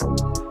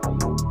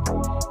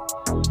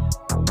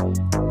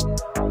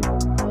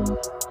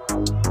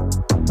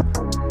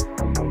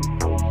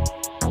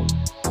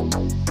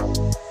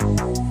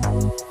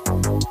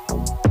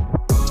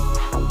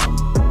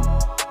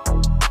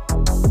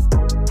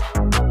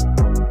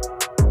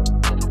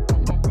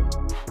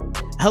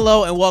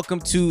Hello and welcome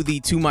to the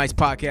Two Mics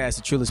Podcast,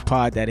 the truest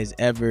pod that has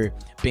ever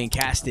been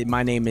casted.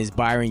 My name is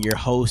Byron, your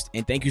host,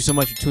 and thank you so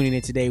much for tuning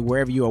in today,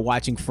 wherever you are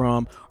watching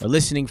from or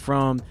listening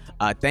from.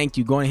 Thank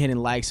you. Go ahead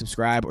and like,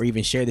 subscribe, or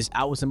even share this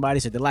out with somebody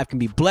so their life can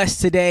be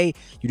blessed today.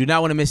 You do not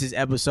want to miss this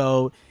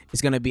episode.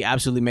 It's going to be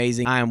absolutely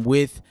amazing. I am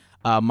with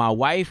my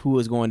wife, who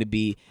is going to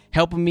be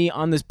helping me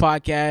on this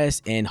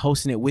podcast and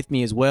hosting it with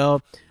me as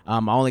well. I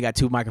only got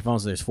 2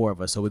 microphones, so there's 4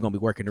 of us, so we're going to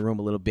be working the room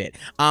a little bit.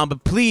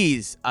 But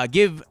please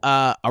give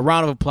a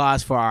round of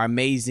applause for our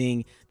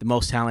amazing, the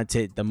most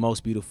talented, the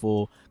most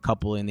beautiful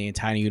couple in the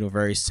entire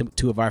universe.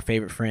 2 of our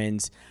favorite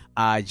friends,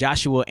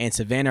 Joshua and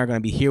Savannah, are going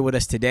to be here with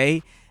us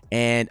today,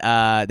 and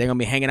they're going to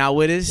be hanging out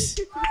with us,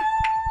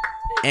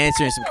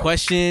 answering some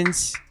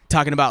questions,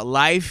 talking about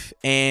life,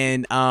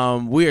 and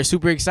we are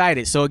super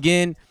excited. So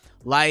again,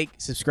 like,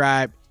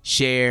 subscribe,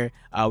 share.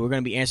 We're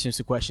going to be answering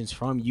some questions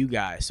from you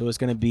guys, so it's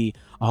going to be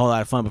a whole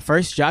lot of fun. But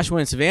first, Joshua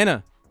and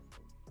Savannah.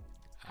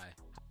 Hi.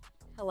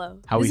 Hello.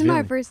 How this we is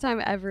feeling? my first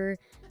time ever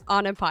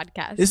on a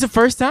podcast. This is the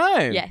first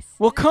time? Yes.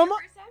 Well, come on.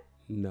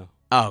 No.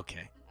 Oh,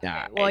 okay.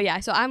 Okay. Well, yeah,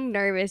 so I'm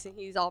nervous and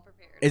he's all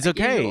prepared. It's like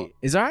okay. usual.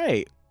 It's all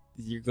right.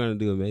 You're gonna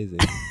do amazing.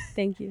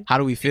 Thank you. How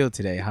do we feel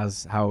today? Are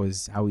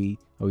we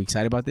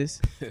excited about this?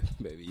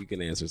 Maybe you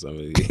can answer some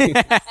of these.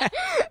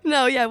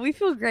 No, yeah, we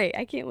feel great.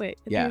 I can't wait.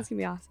 I Yeah. think it's going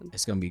to be awesome.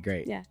 It's going to be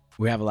great. Yeah.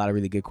 We have a lot of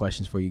really good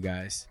questions for you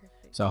guys.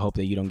 Perfect. So I hope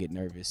that you don't get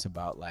nervous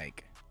about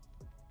like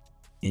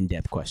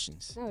in-depth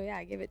questions. Oh,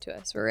 yeah, give it to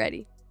us. We're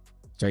ready.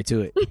 Straight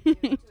to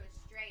it.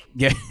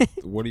 Yeah.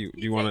 What do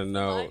you want to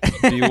know?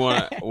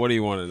 What do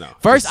you want to know?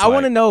 First, It's I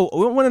want to like- know.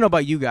 We want to know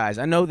about you guys.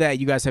 I know that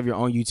you guys have your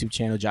own YouTube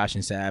channel,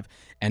 Josh&Sav.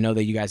 I know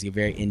that you guys get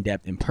very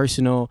in-depth and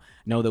personal.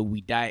 I know that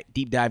we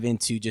deep dive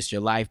into just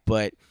your life.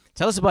 But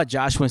tell us about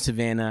Joshua and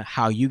Savannah,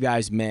 how you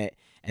guys met,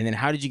 and then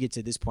how did you get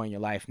to this point in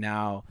your life?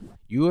 Now,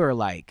 you are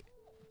like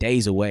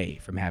days away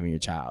from having your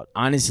child.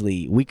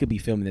 Honestly, we could be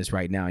filming this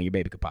right now, and your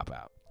baby could pop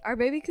out. Our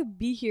baby could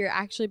be here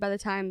actually by the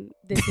time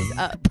this is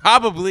up.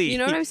 Probably. You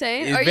know what I'm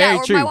saying? It's Or very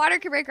or true. my water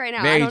could break right now.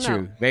 I Very don't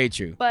true. know. Very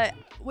true. But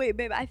wait,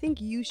 babe, I think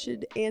you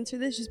should answer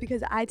this just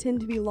because I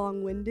tend to be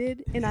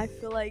long-winded, and I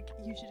feel like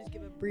you should just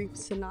give a brief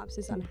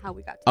synopsis on how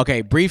we got to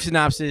Okay, brief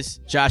synopsis.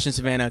 Josh and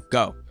Savannah,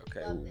 go.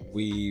 Okay,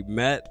 we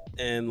met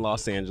in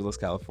Los Angeles,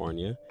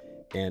 California,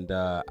 and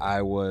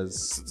I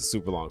was,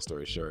 super long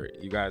story short,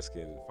 you guys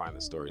can find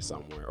the story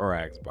somewhere, or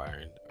ask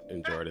Byron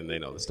and Jordan, they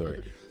know the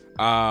story.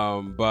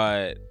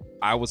 But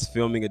I was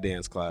filming a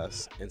dance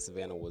class, and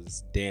Savannah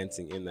was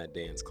dancing in that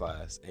dance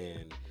class,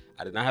 and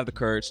I did not have the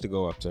courage to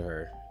go up to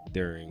her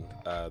during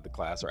the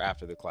class or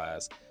after the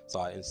class,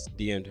 so I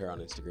DM'd her on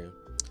Instagram.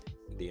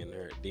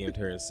 DM'd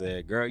her and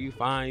said, "Girl, you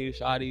fine, you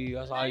shawty.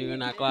 I saw you in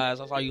that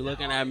class. I saw you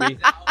looking at me."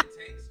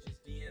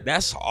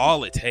 That's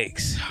all it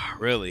takes,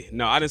 really.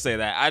 No, I didn't say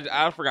that.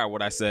 I forgot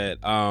what I said.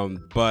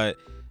 But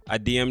I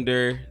DM'd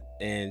her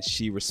and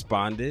she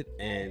responded,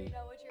 and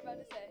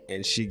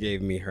she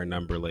gave me her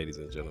number, ladies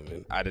and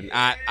gentlemen. I did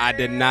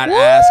not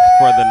ask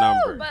for the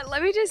number. But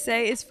let me just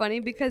say, it's funny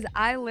because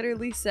I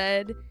literally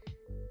said,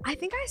 I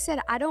think I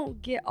said I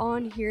don't get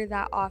on here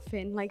that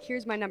often. Like,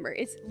 here's my number.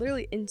 It's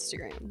literally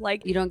Instagram.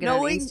 Like, You don't get on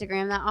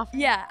Instagram that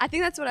often? Yeah, I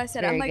think that's what I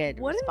said. Very I'm like, good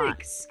what an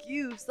response.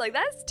 excuse. Like,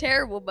 that's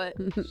terrible, but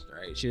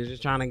Right. She was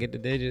just trying to get the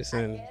digits,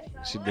 and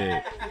she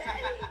did.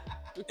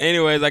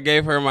 Anyways, I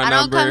gave her my I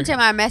number. don't come to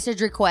my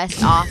message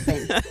request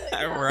often.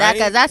 Right?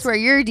 Because that's where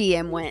your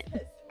DM went.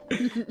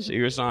 She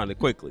responded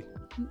quickly.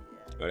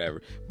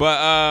 Whatever.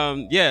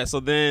 But yeah, so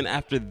then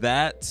after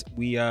that,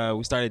 we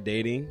started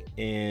dating,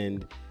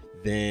 and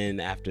then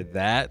after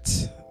that,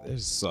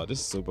 this is a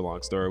super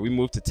long story. We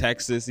moved to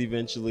Texas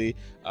eventually.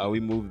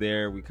 We moved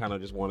there. We kind of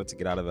just wanted to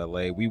get out of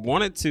LA. We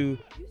wanted to.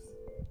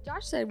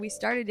 Josh said we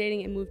started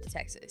dating and moved to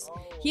Texas.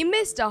 He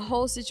missed a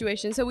whole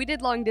situation. So we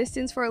did long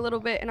distance for a little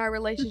bit in our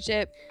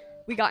relationship.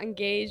 We got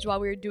engaged while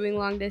we were doing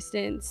long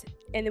distance,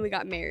 and then we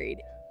got married.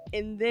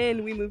 And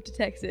then we moved to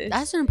Texas.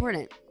 That's an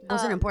important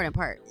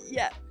part.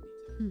 Yeah.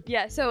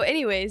 Yeah. So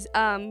anyways,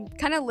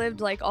 kind of lived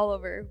like all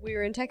over. We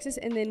were in Texas,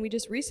 and then we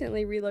just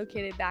recently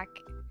relocated back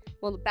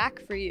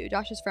for you.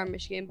 Josh is from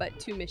Michigan, but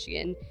to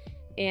Michigan.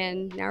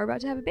 And now we're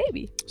about to have a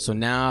baby. So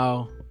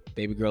now,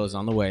 baby girl is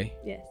on the way.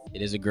 Yes.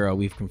 It is a girl.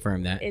 We've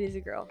confirmed that. It is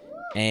a girl.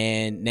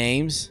 And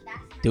names?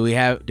 Do we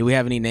have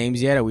any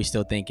names yet? Or are we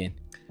still thinking?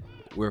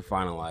 We're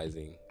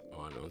finalizing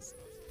on us.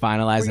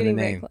 Finalizing We're the getting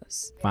very name.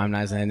 close.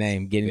 Finalizing the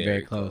name. Getting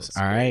very close.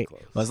 All very right.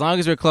 close. Well, as long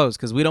as we're close,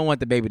 because we don't want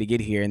the baby to get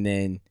here and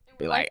then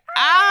be like,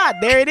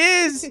 there it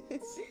is.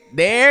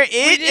 There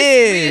it We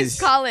is.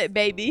 just call it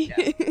baby.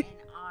 An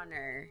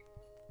honor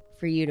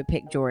for you to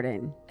pick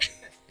Jordan.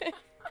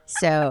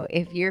 So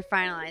if you're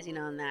finalizing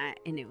on that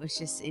and it was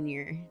just in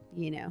your,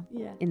 Yeah.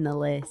 in the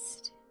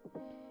list,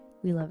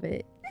 we love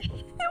it.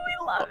 We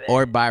love it.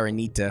 Or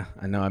Byronita.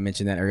 I know I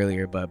mentioned that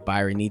earlier, but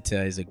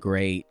Byronita is a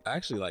great. I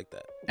actually like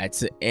that.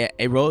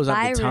 It rolls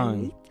off the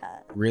tongue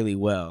Byronita. really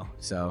well.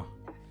 So,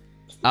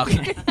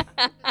 okay.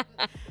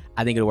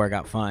 I think it'll work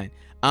out fine.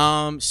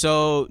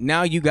 So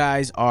now you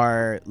guys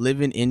are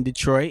living in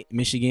Detroit,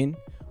 Michigan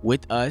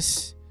with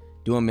us.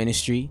 doing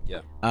ministry.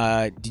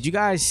 Yeah. Did you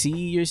guys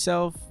see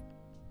yourself?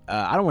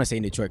 I don't want to say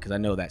in Detroit because I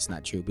know that's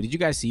not true. But did you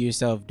guys see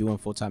yourself doing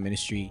full-time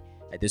ministry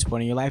at this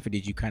point in your life, or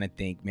did you kind of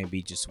think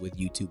maybe just with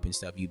YouTube and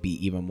stuff you'd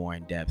be even more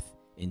in depth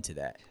into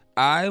that?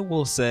 I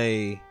will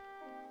say,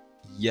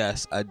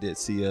 yes, I did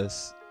see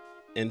us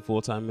in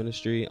full-time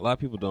ministry. A lot of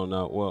people don't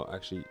know. Well,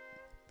 actually,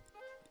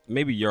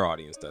 maybe your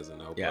audience doesn't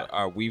know. Yeah.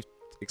 But we've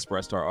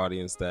expressed to our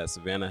audience that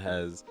Savannah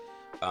has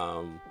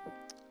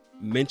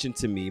mentioned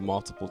to me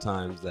multiple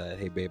times that,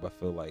 hey, babe, I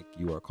feel like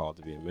you are called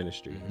to be in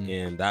ministry. Mm-hmm.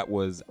 And that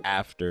was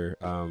after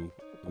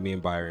me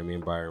and Byron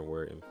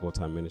were in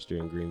full-time ministry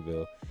in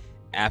Greenville.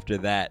 After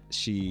that,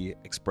 she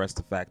expressed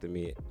the fact to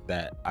me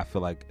that I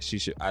feel like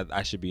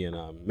I should be in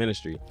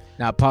ministry.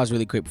 Now, pause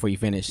really quick before you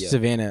finish. Yeah.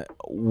 Savannah,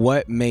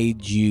 what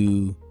made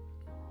you,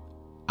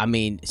 I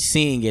mean,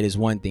 seeing it is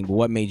one thing, but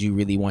what made you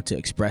really want to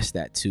express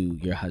that to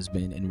your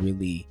husband and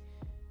really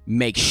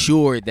make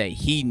sure that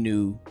he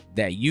knew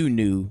that you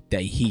knew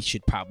that he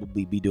should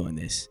probably be doing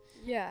this?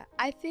 Yeah,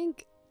 I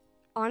think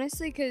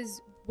honestly,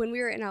 because when we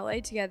were in LA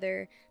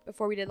together,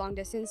 before we did long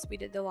distance, we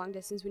did the long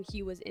distance when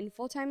he was in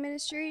full-time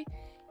ministry.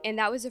 And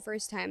that was the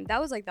first time.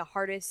 That was like the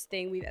hardest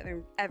thing we've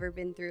ever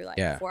been through,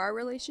 like for our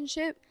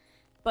relationship.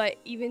 But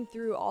even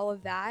through all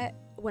of that,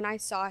 when I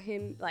saw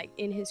him like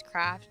in his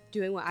craft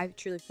doing what I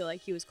truly feel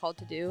like he was called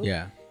to do,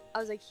 I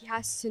was like, he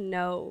has to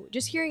know.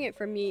 Just hearing it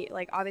from me,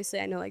 like obviously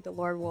I know like the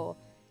Lord will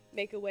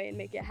make a way and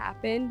make it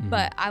happen. Mm-hmm.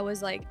 But I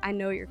was like, I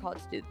know you're called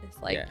to do this.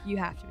 Like you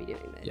have to be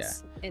doing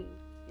this. And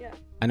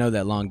I know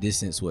that long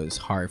distance was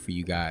hard for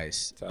you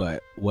guys,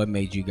 but what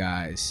made you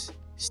guys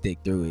stick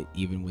through it,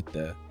 even with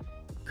the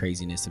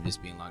craziness of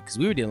just being long? Because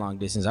we did long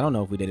distance. I don't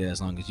know if we did it as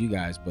long as you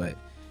guys, but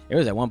it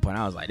was at one point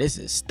I was like, this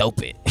is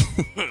stupid.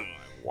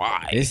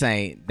 Why?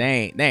 There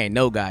ain't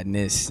no God in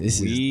this.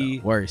 This is the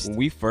worst. When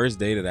we first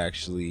dated,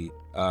 actually,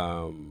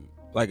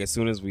 like as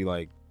soon as we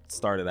like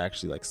started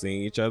actually like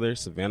seeing each other,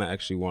 Savannah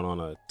actually went on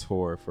a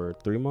tour for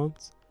 3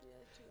 months.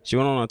 She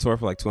went on a tour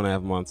for like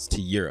 2.5 months to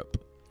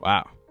Europe.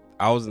 Wow.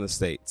 I was in the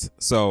States.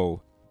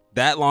 So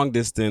that long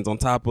distance on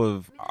top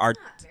of I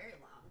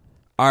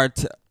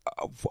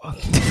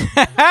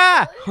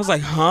was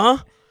like, huh?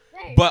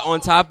 But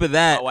on top of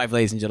that, my wife,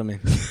 ladies and gentlemen,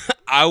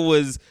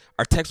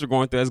 our texts were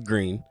going through as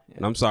green.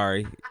 And I'm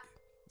sorry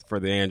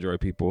for the Android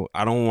people.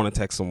 I don't want to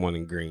text someone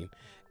in green.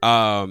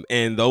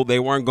 And though they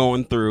weren't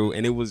going through,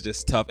 and it was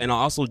just tough. And I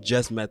also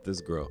just met this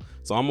girl.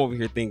 So I'm over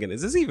here thinking,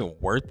 is this even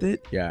worth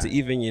it? To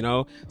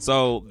even,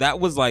 So that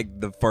was like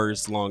the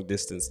first long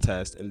distance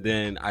test. And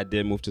then I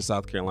did move to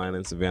South Carolina,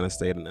 and Savannah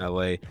stayed in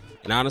LA.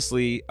 And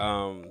honestly,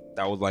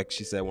 that was, like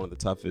she said, one of the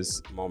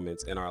toughest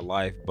moments in our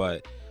life.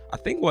 But I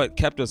think what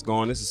kept us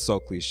going, this is so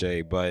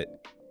cliche,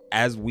 but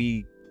as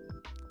we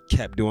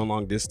kept doing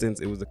long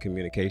distance, it was the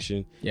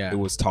communication. It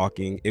was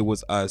talking. It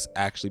was us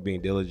actually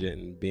being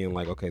diligent and being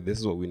like, okay, this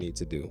is what we need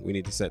to do. We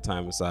need to set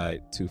time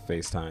aside to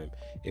FaceTime.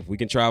 If we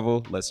can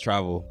travel, let's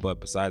travel. But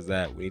besides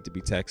that, we need to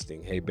be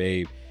texting. Hey,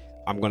 babe,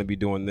 I'm going to be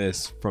doing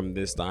this from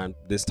this time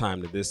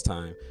to this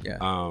time.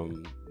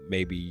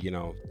 Maybe,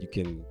 you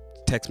can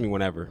text me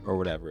whenever or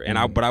whatever.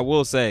 And but I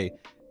will say,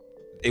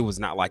 it was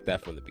not like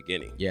that from the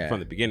beginning. From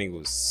the beginning, it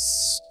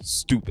was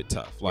stupid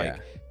tough. Like,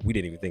 we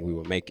didn't even think we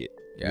would make it.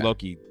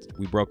 Loki,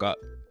 we broke up,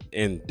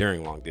 and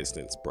during long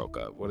distance broke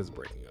up. What is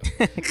breaking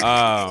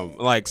up?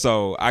 Like,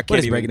 so I can't. What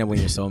is breaking up when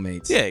you're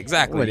soulmates? Yeah,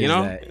 exactly. What is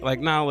know, that? like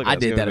now look. I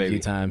did that a few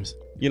times.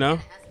 Do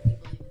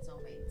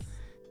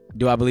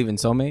I believe in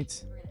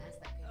soulmates?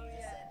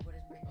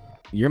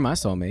 You're my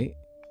soulmate.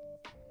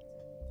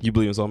 You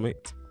believe in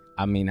soulmates?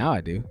 I mean, now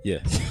I do. Yeah.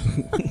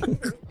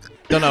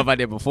 Don't know if I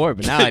did before,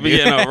 but now I do.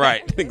 Yeah, no,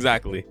 right.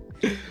 Exactly.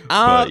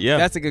 But, yeah.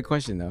 That's a good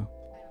question, though.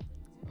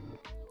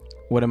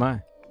 What am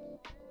I?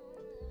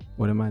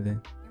 What am I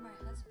then? You're my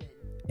husband.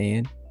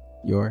 And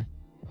your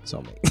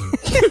soulmate.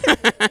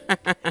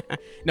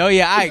 No,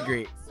 yeah, I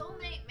agree.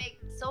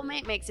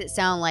 Soulmate makes it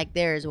sound like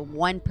there is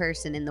one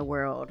person in the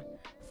world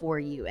for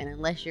you, and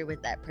unless you're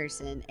with that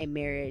person, a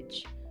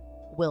marriage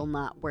will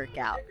not work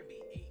out.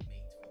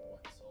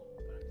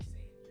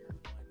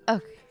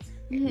 Okay.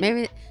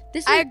 Maybe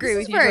I agree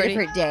with you, for a Jordy.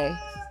 different day.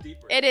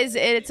 It is.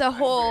 It's a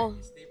whole.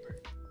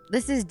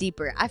 This is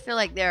deeper. I feel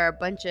like there are a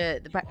bunch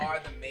of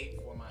Are the mate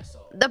for my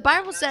soul. the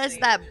Bible says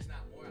that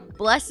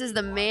blesses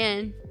the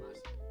man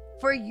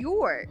for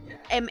your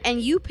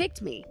and you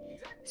picked me,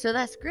 so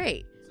that's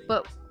great.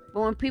 But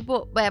when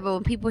people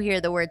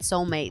hear the word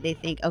soulmate, they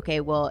think,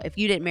 okay, well, if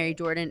you didn't marry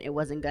Jordan, it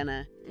wasn't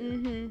gonna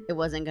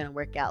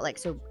work out. Like,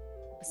 so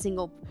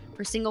single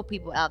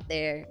people out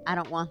there, I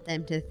don't want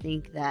them to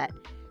think that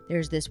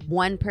there's this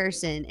one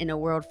person in a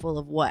world full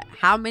of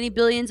how many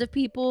billions of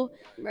people,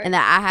 Right. and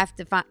that I have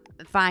to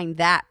find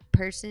that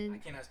person. I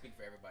cannot speak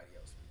for everybody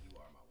else, but you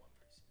are my one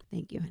person.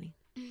 Thank you, honey.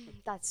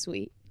 That's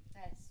sweet.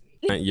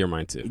 You're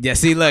mine too. Yeah,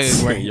 see, look,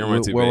 You're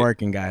mine too, we're babe.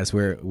 working, guys.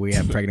 We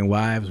have pregnant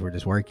wives. We're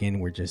just working.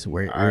 We're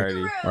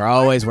Already.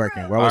 always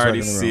working. We're I always already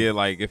working. see it.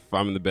 Like if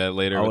I'm in the bed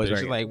later, Always she's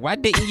working. like, "Why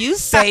didn't you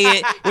say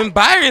it when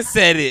Byron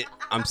said it?"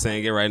 I'm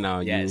saying it right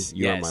now. Yes,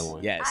 you yes, are my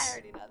one. yes.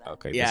 already know about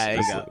that. Okay. Yeah,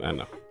 there you go. I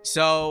know.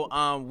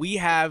 So we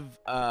have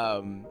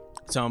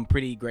some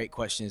pretty great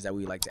questions that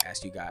we like to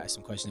ask you guys.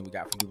 Some questions that we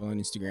got from people on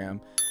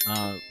Instagram.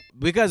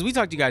 Because we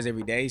talk to you guys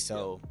every day,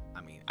 so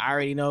I mean, I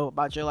already know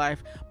about your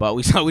life, but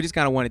we just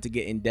kind of wanted to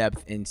get in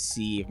depth and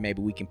see if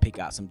maybe we can pick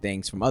out some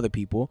things from other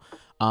people.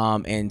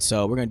 And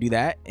so we're gonna do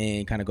that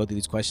and kind of go through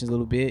these questions a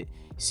little bit,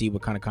 see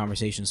what kind of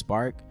conversation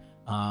spark.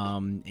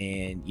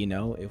 And you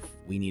know, if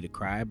we need to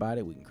cry about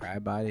it, we can cry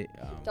about it.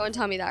 Don't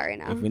tell me that right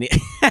now. If we need,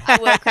 I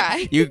will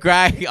cry. You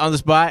cry on the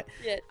spot.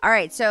 Yeah. All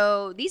right,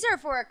 so these are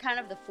for kind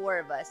of the four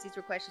of us. These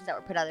were questions that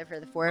were put out there for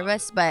the four of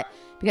us, but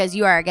because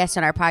you are a guest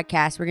on our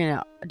podcast, we're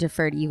gonna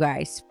defer to you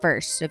guys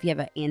first. So if you have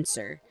an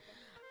answer,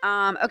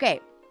 okay,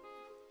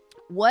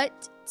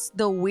 what's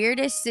the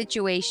weirdest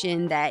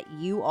situation that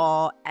you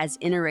all as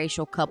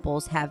interracial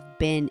couples have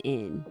been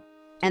in?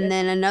 And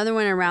then another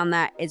one around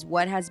that is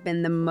what has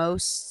been the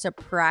most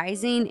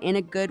surprising, in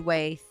a good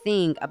way,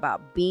 thing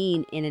about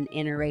being in an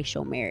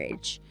interracial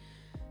marriage.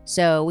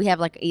 So we have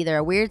like either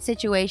a weird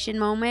situation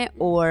moment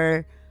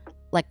or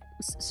like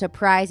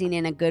surprising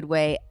in a good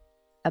way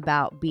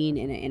about being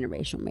in an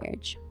interracial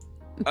marriage.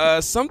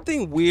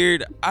 Something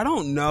weird. I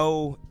don't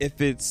know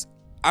if it's.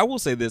 I will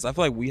say this. I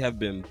feel like we have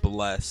been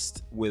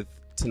blessed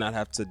to not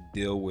have to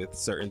deal with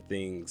certain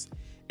things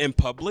in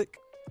public.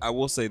 I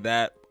will say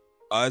that.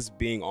 Us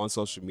being on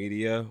social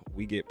media,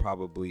 we get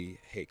probably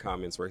hate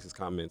comments, racist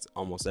comments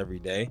almost every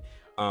day.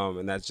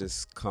 And that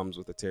just comes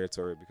with the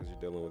territory because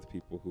you're dealing with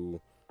people who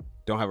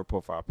don't have a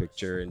profile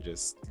picture and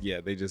those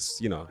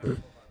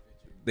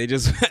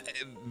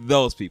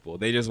people,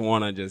 they just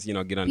want to just, get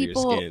under your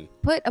skin.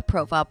 Put a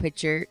profile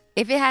picture,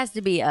 if it has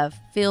to be of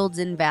fields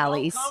and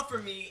valleys. Don't come for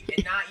me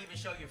and not even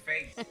show your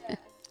face.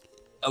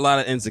 A lot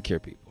of insecure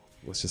people.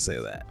 Let's just say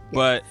that.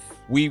 But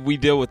we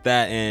deal with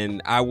that,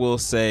 and I will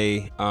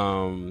say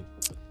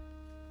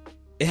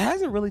it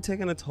hasn't really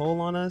taken a toll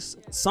on us.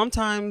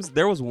 Sometimes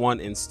there was one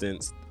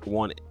instance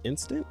that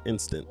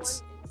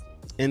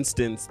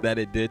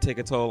it did take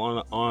a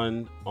toll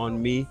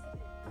on me.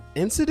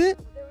 Incident?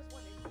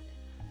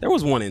 There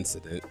was one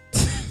incident.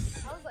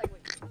 I was like,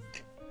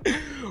 wait.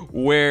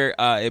 Where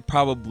it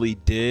probably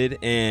did,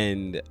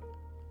 and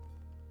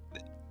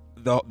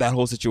that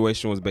whole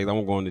situation was big. I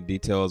won't go into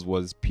details.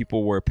 Was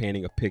people were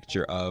painting a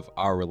picture of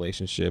our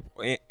relationship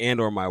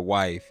and or my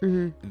wife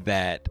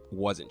that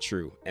wasn't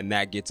true, and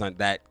that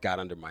got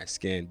under my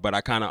skin. But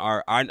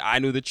I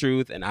knew the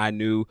truth and I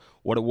knew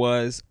what it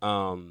was,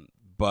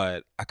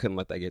 but I couldn't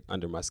let that get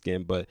under my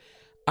skin. But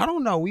I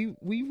don't know. We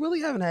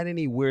really haven't had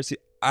any weird.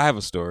 I have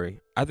a story.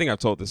 I think I've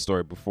told this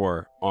story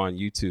before on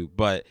YouTube,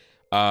 but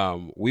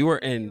we were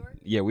in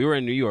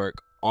New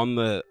York on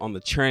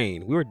the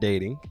train. We were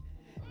dating.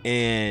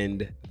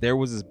 And there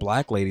was this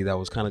black lady that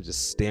was kind of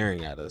just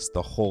staring at us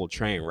the whole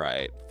train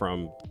ride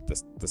from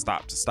the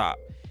stop to stop.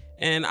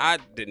 And I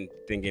didn't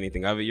think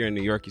anything of it. You're in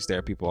New York, you stare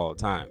at people all the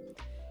time.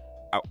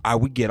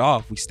 We get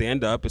off. We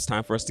stand up. It's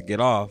time for us to get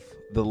off.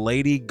 The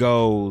lady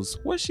goes,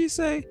 what'd she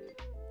say?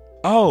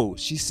 Oh,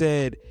 she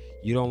said,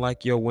 "You don't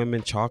like your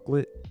women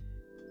chocolate?"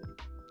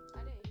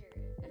 I didn't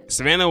hear it.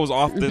 Savannah was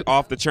off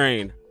the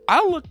train.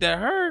 I looked at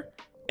her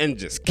and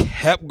just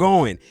kept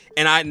going.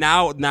 And I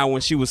now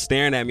when she was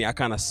staring at me, I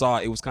kind of saw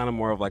it was kind of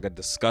more of like a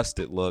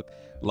disgusted look,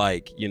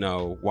 like,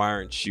 why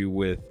aren't you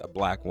with a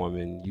black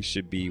woman? You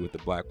should be with a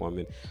black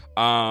woman.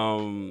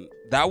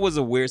 That was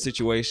a weird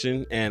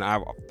situation, and I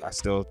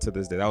still, to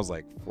this day, that was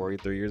like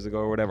 43 years ago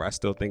or whatever, I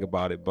still think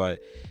about it.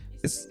 But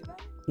it's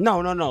no,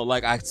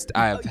 like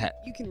I've had.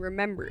 You can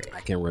remember it.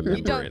 I can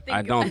remember it. I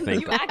Think don't about it.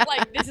 think. You act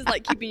like this is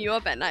like keeping you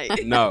up at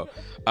night. No,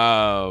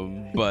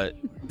 but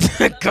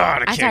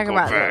God, I talk can't go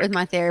about back. it with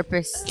my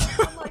therapist.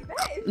 I'm like,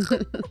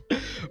 that.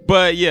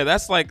 But yeah,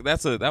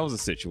 that was a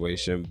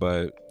situation.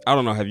 But I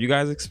don't know. Have you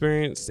guys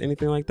experienced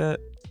anything like that?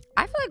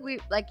 I feel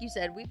like like you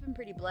said, we've been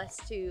pretty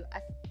blessed to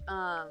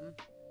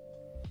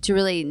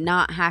really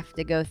not have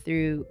to go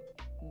through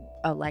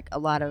a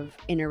lot of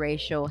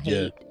interracial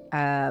hate.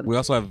 We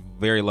also have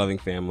very loving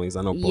families.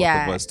 I know both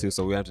of us too,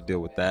 so we have to deal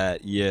with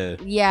that.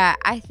 Yeah,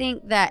 I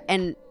think that,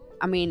 and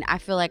I mean, I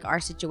feel like our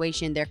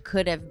situation, there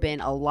could have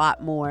been a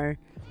lot more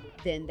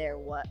than there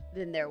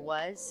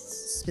was,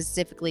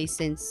 specifically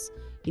since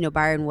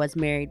Byron was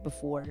married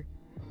before,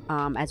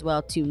 as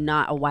well, to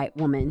not a white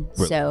woman.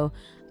 Really? So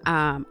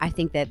I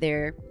think that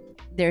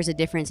there's a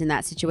difference in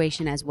that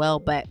situation as well.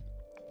 But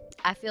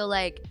I feel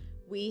like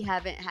we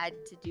haven't had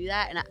to do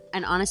that,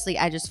 and honestly,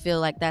 I just feel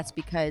like that's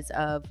because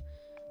of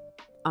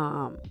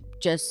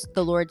just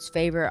the Lord's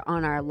favor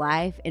on our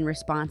life in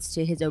response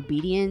to His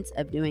obedience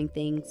of doing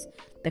things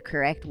the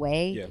correct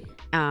way,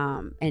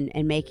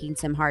 and making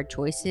some hard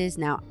choices.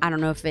 Now, I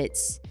don't know if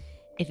it's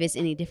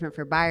any different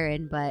for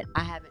Byron, but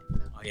I haven't.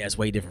 Oh yeah, it's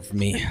way different for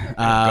me.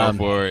 Go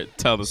for it.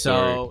 Tell the story.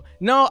 So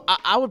no,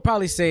 I would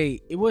probably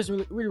say it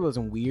really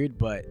wasn't weird,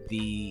 but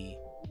the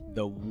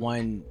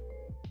one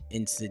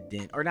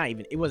incident, or not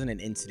even, it wasn't an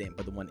incident,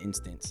 but the one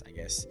instance, I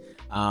guess,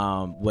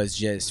 was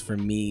just for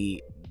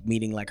me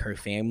meeting like her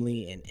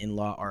family and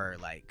in-law or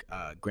like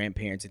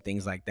grandparents and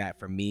things like that.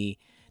 For me,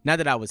 not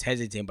that I was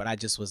hesitant, but I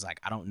just was like,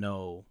 I don't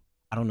know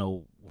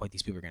what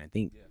these people are gonna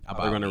think How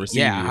about they're gonna me. receive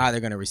you. How they're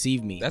gonna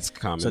receive me. That's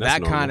common. So That's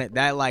that normal. kind of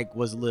that like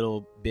was a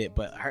little bit,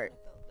 but her.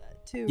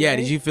 Too, Yeah, right?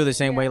 did you feel the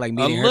same way? Like a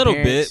meeting her little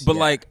parents? bit, but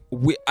Yeah. like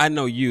I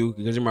know you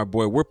because you're my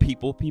boy. We're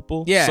people.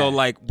 Yeah. So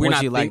like we're Once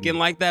not you like thinking me.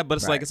 like that, but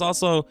it's Right. like it's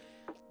also,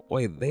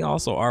 wait, they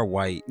also are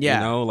white. Yeah.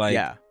 You know, like,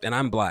 Yeah. and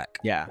I'm black.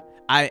 Yeah,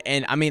 I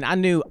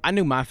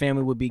knew my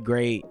family would be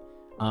great,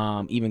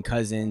 even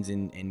cousins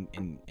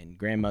and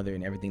grandmother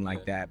and everything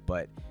like that.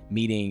 But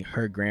meeting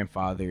her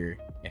grandfather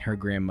and her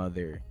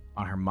grandmother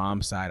on her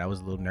mom's side, I was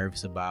a little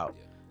nervous about,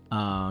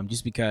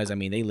 just because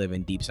they live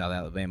in deep South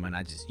Alabama,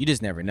 and you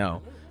just never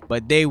know.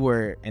 But they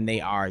were and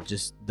they are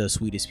just the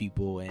sweetest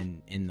people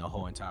in the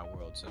whole entire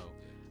world. So,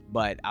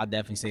 but I'll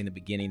definitely say in the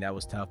beginning that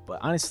was tough. But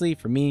honestly,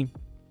 for me,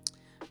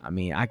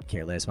 I could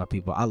care less about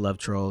people. I love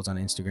trolls on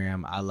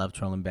Instagram. I love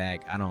trolling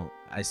back.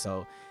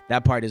 So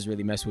that part has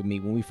really messed with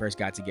me. When we first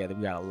got together,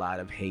 we got a lot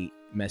of hate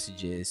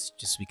messages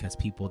just because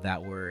people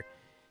that were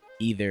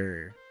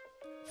either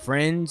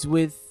friends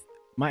with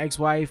my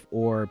ex-wife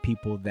or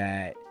people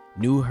that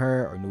knew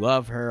her or knew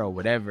of her or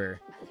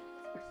whatever.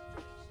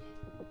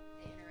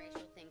 The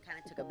interracial thing kind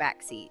of took a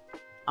backseat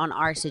on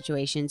our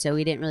situation, so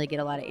we didn't really get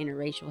a lot of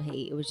interracial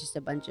hate. It was just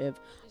a bunch of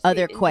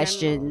other in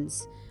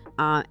questions.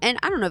 And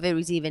I don't know if it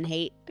was even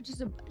hate,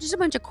 just a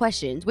bunch of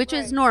questions, which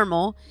is Right.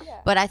 normal. Yeah.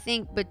 But I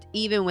think,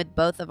 even with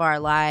both of our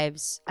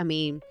lives,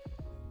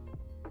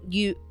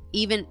 you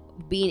even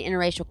being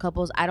interracial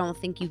couples, I don't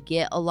think you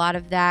get a lot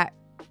of that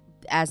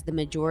as the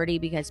majority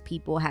because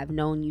people have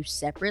known you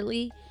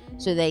separately,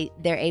 so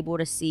they're able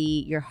to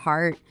see your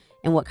heart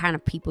and what kind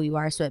of people you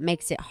are. So it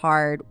makes it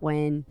hard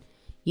when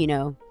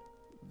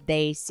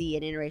they see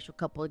an interracial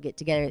couple get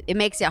together. It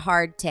makes it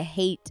hard to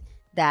hate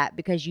that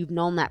because you've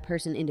known that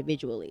person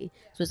individually.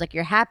 So it's like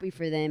you're happy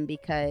for them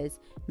because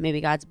maybe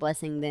God's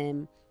blessing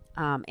them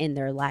in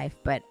their life.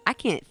 But I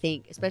can't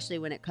think, especially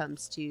when it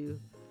comes to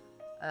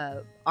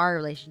our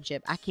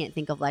relationship, I can't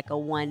think of like a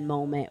one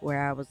moment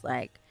where I was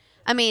like,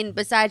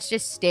 besides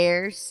just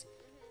stares,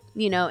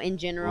 in A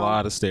general,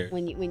 lot of stairs.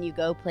 when you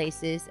go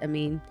places,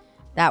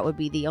 that would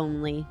be the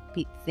only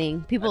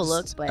thing people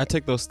look. But I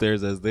take those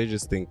stares as they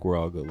just think we're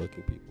all good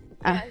looking people.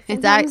 Yeah,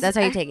 that's how you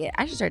sometimes take it.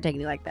 I should start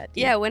taking it like that too.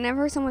 Yeah,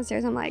 whenever someone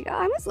stares, I'm like, oh,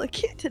 I must look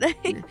cute today.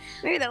 Yeah.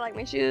 Maybe they like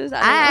my shoes.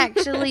 I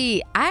don't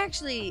know.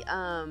 actually,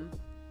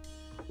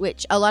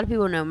 which a lot of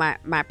people know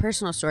my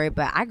personal story,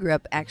 but I grew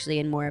up actually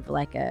in more of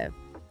like a,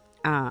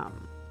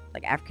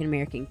 like African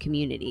American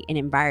community and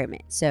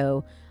environment.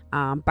 So,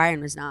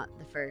 Byron was not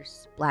the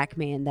first black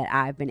man that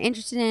I've been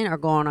interested in or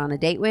going on a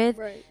date with.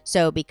 Right.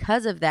 So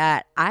because of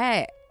that,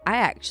 I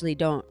actually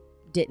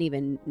didn't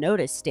even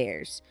notice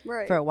stares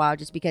Right. for a while,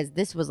 just because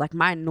this was like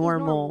my It's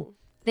normal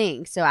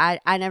thing. So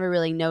I never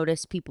really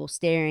noticed people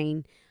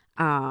staring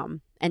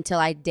until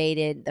I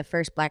dated the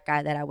first black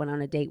guy that I went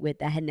on a date with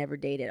that had never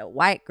dated a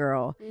white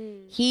girl.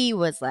 He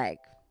was like,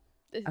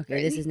 This is okay,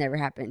 crazy. this has never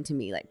happened to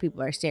me. Like,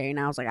 people are staring.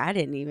 I was like, I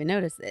didn't even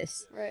notice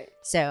this. Right.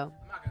 So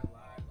I'm not gonna lie,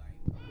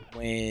 like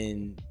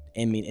when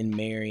in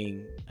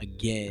marrying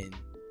again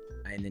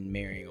and then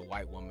marrying a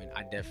white woman,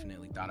 I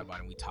definitely thought about it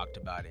and we talked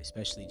about it,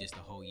 especially just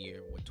the whole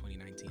year, what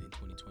 2019 and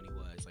 2020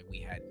 was. Like, we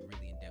had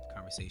really in-depth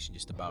conversation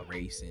just about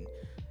race and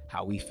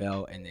how we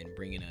felt, and then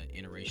bringing an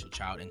interracial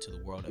child into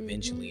the world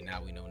eventually.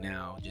 Now we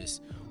know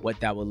just what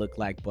that would look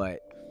like. But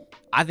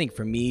I think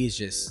for me, it's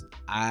just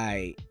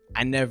I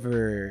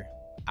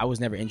was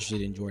never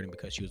interested in Jordan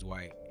because she was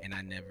white, and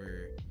I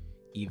never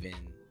even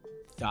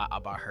thought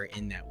about her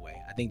in that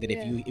way. I think that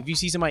if you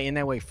see somebody in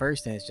that way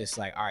first, then it's just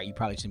like, all right, you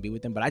probably shouldn't be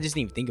with them. But I just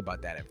didn't even think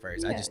about that at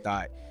first. I Yeah. just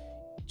thought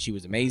she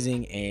was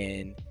amazing,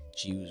 and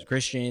she was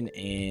Christian,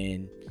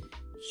 and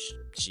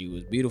she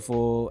was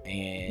beautiful,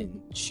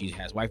 and she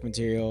has wife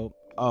material.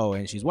 Oh,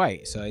 and she's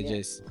white. So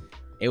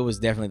it was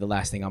definitely the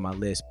last thing on my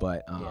list.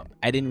 But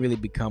I didn't really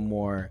become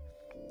more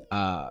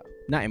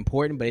not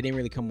important, but it didn't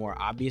really come more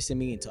obvious to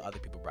me until other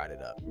people brought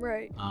it up.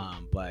 Right.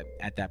 But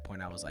at that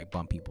point I was like,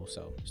 bump people,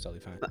 so it's totally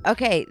fine.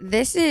 okay,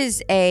 this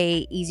is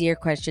a easier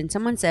question.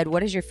 Someone said,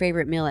 what is your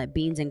favorite meal at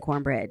Beans and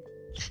Cornbread?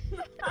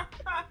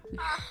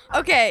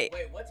 Okay.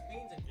 Wait, what's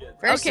beans and cornbread?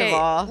 First okay, of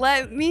all,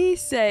 let me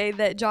say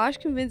that Josh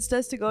convinced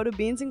us to go to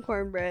Beans and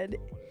Cornbread.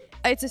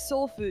 It's a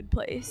soul food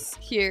place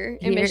here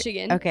in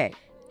Michigan. Okay.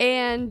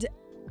 And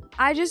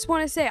I just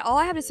want to say, all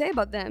I have to say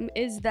about them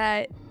is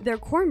that their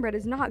cornbread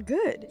is not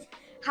good.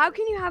 How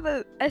can you have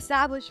a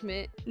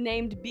establishment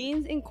named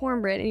Beans and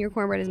Cornbread and your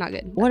cornbread is not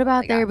good? What about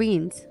Like, their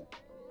beans?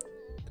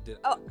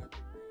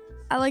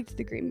 I liked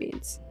the green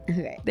beans.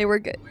 Okay. They were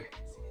good.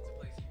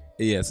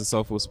 Yeah, it's a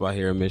soul food spot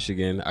here in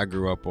Michigan. I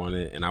grew up on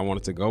it, and I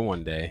wanted to go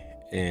one day,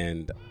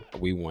 and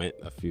we went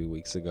a few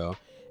weeks ago,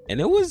 and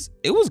it was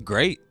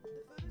great.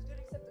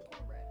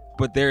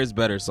 But there is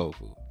better soul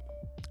food.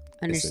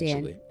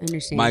 Understand.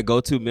 My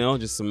go-to meal,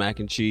 just some mac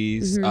and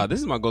cheese. Mhm.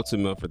 This is my go-to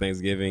meal for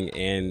Thanksgiving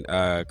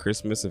and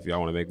Christmas, if y'all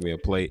want to make me a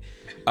plate.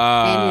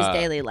 and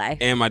his daily life.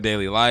 And my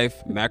daily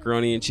life,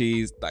 macaroni and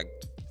cheese, like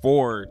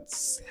 4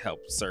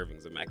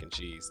 servings of mac and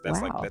cheese. That's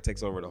Wow. like that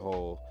takes over the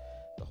whole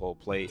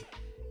plate.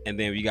 And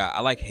then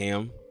I like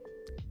ham.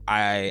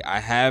 I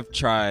have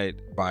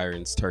tried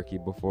Byron's turkey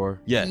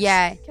before. Yes.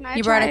 Yeah. Can I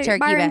You brought a try turkey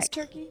Byron's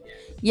back. turkey?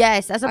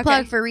 Yes, that's a Okay.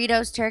 plug for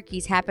Rito's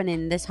turkeys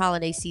happening this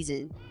holiday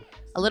season.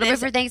 A little bit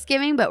for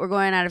Thanksgiving, but we're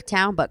going out of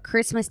town. But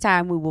Christmas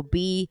time, we will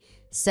be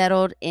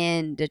settled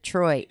in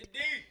Detroit.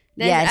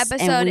 This Yes,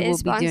 episode and we will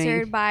is be doing-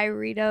 sponsored by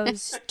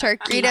Rito's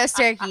Turkey. Rito's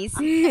turkeys.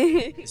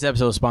 This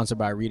episode is sponsored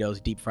by Rito's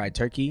Deep Fried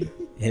Turkey.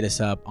 Hit us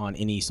up on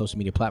any social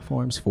media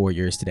platforms for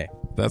yours today.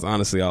 That's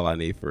honestly all I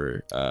need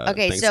for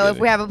Okay, so if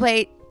we have a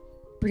plate,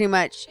 pretty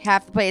much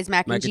half the plate is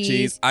mac and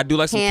cheese. I do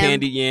like some ham,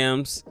 candied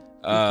yams,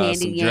 candied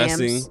some yams.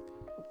 dressing.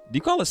 Do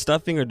you call it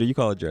stuffing or do you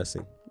call it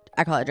dressing?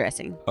 I call it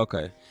dressing.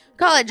 Okay.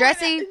 Call it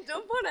dressing.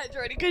 Don't point at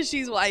Jordy because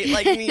she's white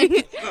like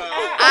me.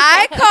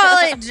 I call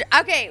it.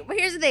 Okay, well,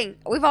 here's the thing.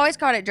 We've always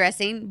called it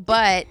dressing,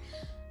 but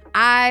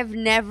I've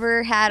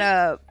never had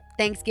a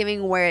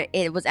Thanksgiving where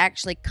it was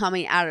actually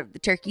coming out of the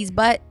turkey's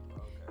butt,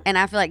 and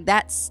I feel like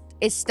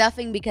it's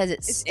stuffing because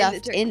it's It's in the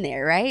stuffed turkey. in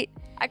there, right?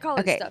 I call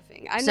it Okay,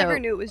 stuffing. I so- never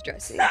knew it was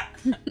dressing. I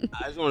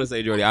just want to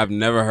say, Jordy, I've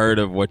never heard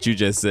of what you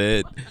just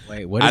said.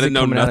 Wait, what I is it didn't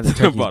know coming out of the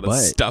nothing turkey's about a butt?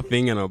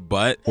 stuffing and a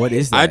butt. What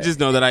is that? I just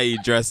know that I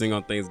eat dressing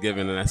on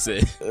Thanksgiving and that's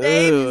it.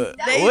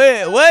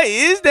 What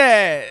is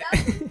that?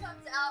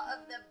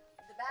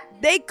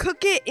 They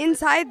cook it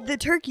inside the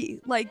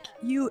turkey. Like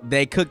you.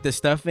 They cook the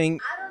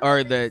stuffing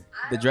or the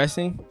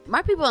dressing?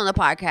 My people on the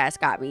podcast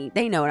got me.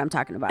 They know what I'm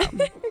talking about.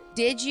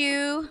 Did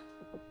you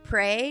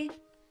pray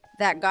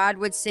that God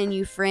would send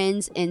you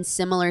friends in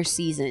similar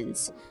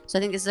seasons? So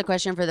I think this is a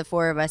question for the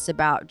four of us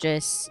about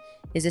just,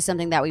 is this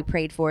something that we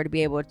prayed for to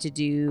be able to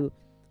do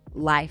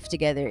life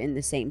together in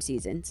the same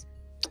seasons?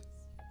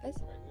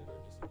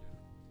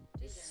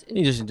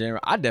 Just in general,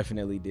 I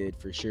definitely did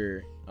for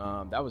sure.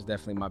 That was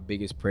definitely my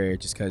biggest prayer,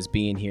 just because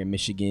being here in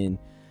Michigan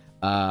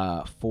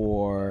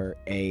for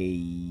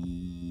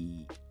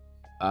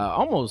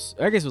almost,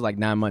 I guess it was like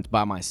 9 months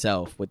by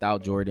myself,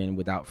 without Jordan,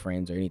 without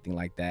friends or anything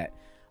like that.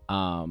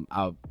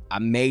 I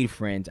made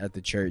friends at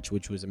the church,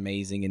 which was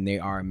amazing, and they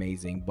are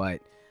amazing.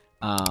 But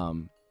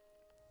when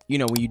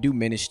you do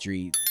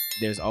ministry,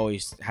 there's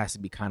always has to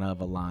be kind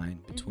of a line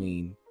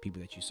between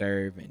people that you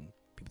serve and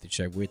people that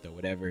you serve with or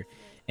whatever.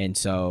 And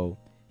so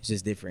it's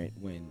just different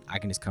when I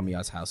can just come to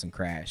y'all's house and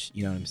crash.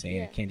 You know what I'm saying?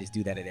 Yeah. I can't just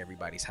do that at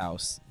everybody's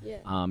house. Yeah.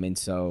 And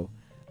so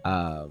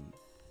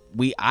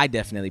I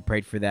definitely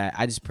prayed for that.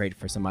 I just prayed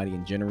for somebody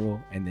in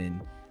general, and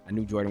then I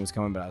knew Jordan was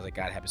coming, but I was like,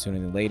 God, happen sooner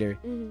than later.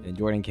 Mhm. And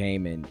Jordan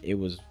came, and it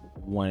was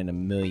 1 in a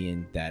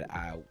million that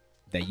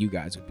you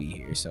guys would be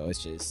here. So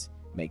it's just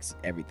makes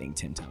everything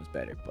 10 times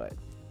better. But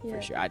Yeah.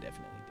 for sure, I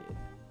definitely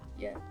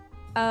did.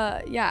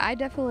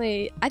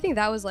 I think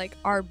that was like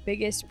our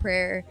biggest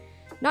prayer.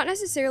 Not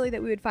necessarily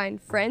that we would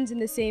find friends in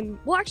the same,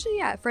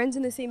 friends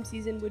in the same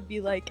season would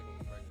be like,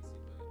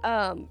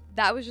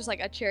 that was just like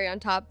a cherry on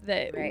top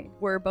that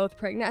we're both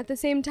pregnant at the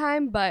same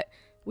time. But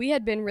we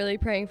had been really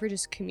praying for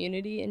just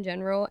community in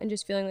general and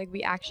just feeling like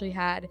we actually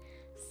had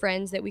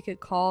friends that we could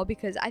call,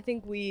 because I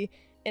think we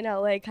in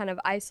LA kind of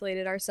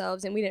isolated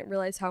ourselves and we didn't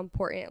realize how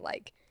important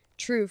like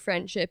true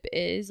friendship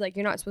is. Like,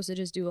 you're not supposed to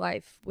just do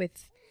life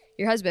with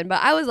your husband.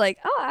 But I was like,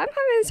 oh, I'm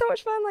having so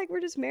much fun. Like, we're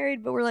just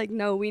married, but we're like,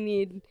 no, we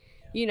need,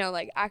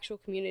 like actual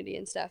community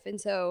and stuff. And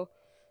so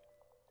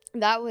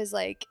that was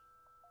like,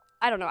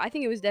 I don't know. I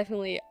think it was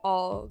definitely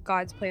all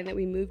God's plan that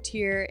we moved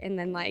here. And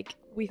then like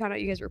we found out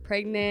you guys were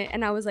pregnant.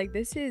 And I was like,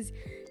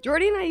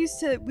 Jordy and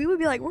I we would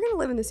be like, we're going to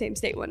live in the same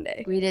state one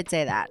day. We did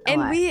say that.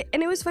 And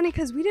it was funny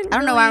because we didn't I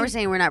don't know why we're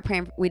saying we're not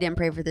praying. We didn't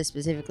pray for this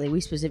specifically. We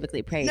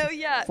specifically prayed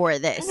for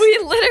this. We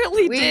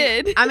literally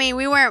did. I mean,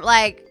 we weren't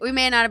like, we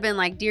may not have been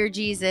like, dear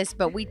Jesus,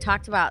 but we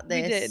talked about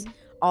this We did.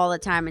 all the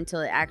time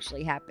until it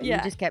actually happened. Yeah.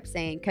 We just kept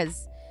saying,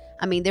 because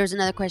I mean, there's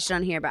another question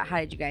on here about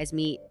how did you guys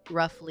meet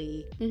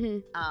roughly.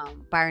 Mm-hmm.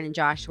 Byron and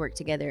Josh worked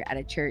together at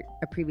a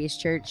previous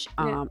church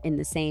Yeah. on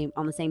the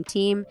same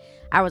team.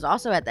 I was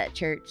also at that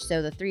church,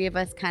 so the three of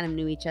us kind of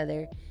knew each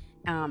other.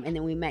 And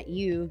then we met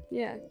you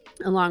Yeah.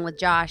 along with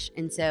Josh,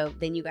 and so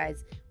then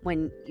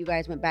when you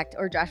guys went back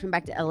or Josh went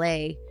back to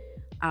LA,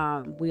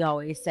 we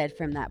always said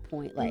from that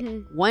point, like,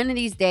 one of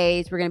these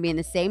days we're gonna be in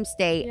the same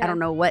state. Yeah. I don't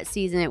know what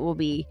season it will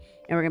be,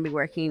 and we're gonna be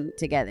working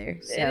together.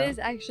 So It is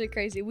actually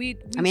crazy. We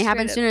I mean, it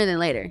happens straight up- sooner than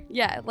later.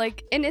 Yeah,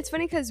 like, and it's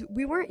funny because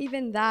we weren't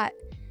even that.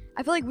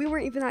 I feel like we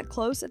weren't even that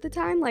close at the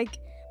time. Like,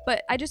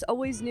 but I just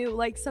always knew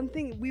like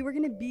we were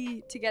gonna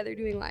be together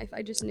doing life.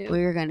 I just knew.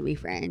 We were gonna be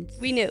friends.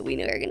 We knew we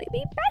were gonna be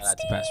Shout out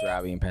to Pastor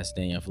Robbie and Pastor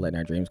Daniel for letting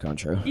our dreams come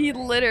true. He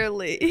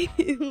literally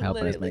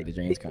Helping us make the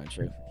dreams come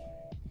true.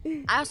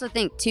 I also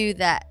think too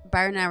that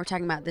Byron and I were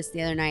talking about this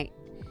the other night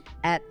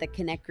at the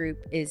Connect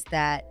group, is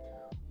that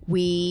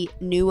we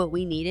knew what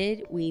we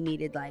needed. We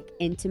needed like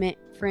intimate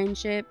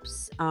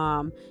friendships.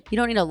 You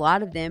don't need a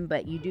lot of them,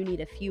 but you do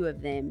need a few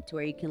of them to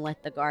where you can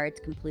let the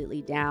guards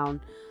completely down.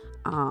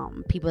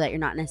 People that you're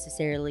not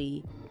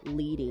necessarily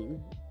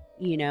leading,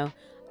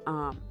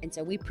 and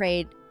so we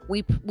prayed.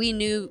 We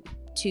knew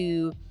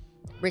to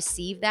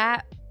receive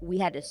that, we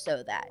had to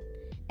sow that.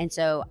 And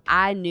so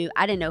I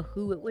didn't know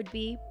who it would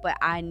be, but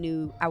I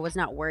was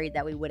not worried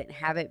that we wouldn't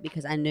have it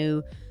because I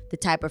knew the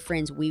type of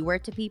friends we were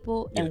to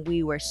people, and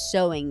we were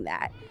sowing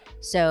that.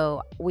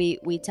 So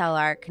we tell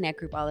our Connect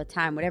group all the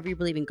time, whatever you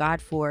believe in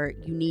God for,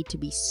 you need to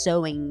be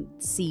sowing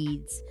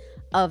seeds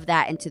of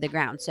that into the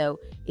ground. So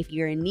if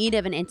you're in need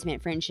of an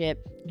intimate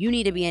friendship, you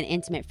need to be an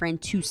intimate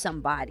friend to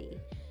somebody,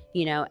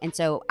 you know? And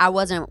so I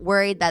wasn't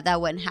worried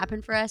that wouldn't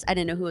happen for us. I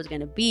didn't know who it was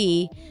going to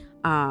be.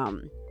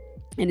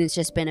 And it's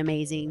just been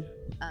amazing.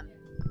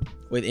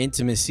 With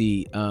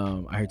intimacy,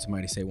 I heard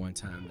somebody say one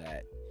time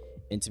that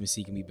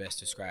intimacy can be best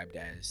described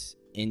as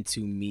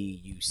into me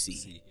you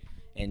see.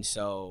 And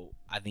so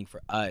I think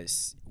for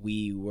us,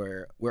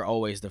 we're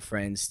always the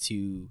friends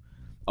to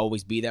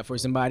always be that for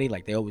somebody.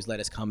 Like, they always let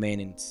us come in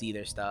and see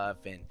their stuff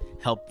and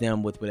help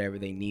them with whatever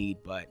they need.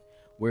 But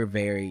we're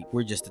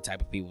just the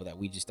type of people that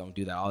we just don't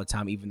do that all the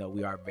time, even though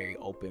we are very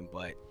open.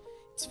 But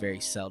it's very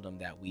seldom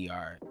that we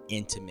are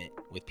intimate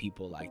with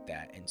people like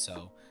that. And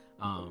so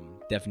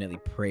definitely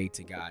pray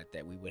to God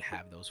that we would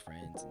have those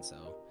friends. And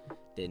so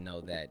didn't know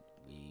that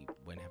we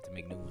wouldn't have to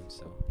make new ones.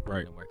 So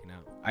right, working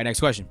out. All right, next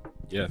question.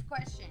 Yeah.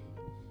 Question.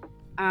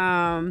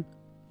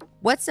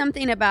 What's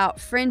something about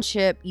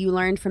friendship you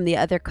learned from the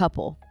other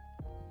couple?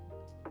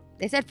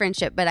 They said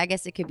friendship, but I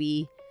guess it could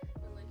be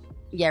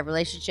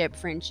relationship,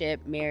 friendship,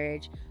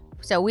 marriage.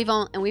 So we've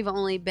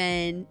only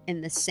been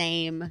in the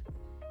same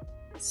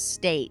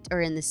state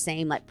or in the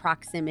same like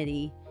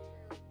proximity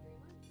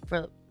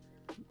for,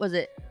 was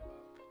it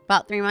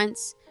about 3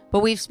 months? But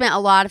we've spent a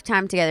lot of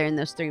time together in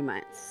those 3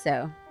 months.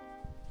 So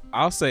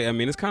I'll say, I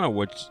mean, it's kind of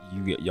what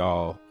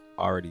y'all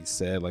already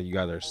said. Like, you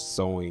guys are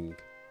sowing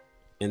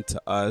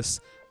into us.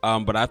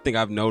 But I think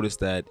I've noticed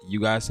that you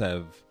guys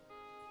have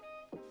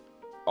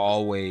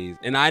always,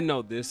 and I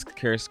know this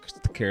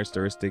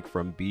characteristic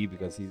from B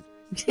because he's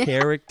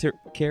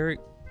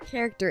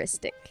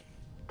characteristic.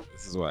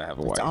 This is why I have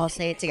a wife. Let's all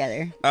say it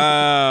together.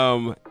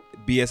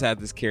 B has had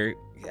this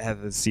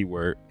had the C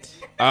word.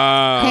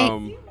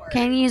 Can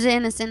you use it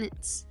in a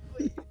sentence?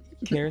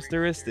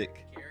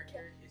 Characteristic.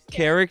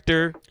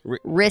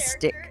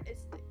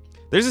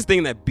 There's this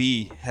thing that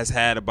B has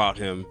had about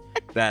him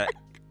that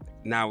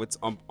now it's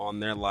on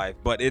their life,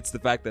 but it's the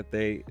fact that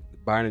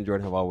Byron and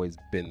Jordan have always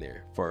been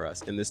there for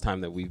us in this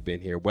time that we've been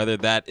here, whether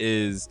that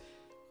is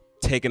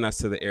taking us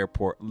to the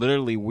airport.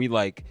 Literally,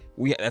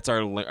 that's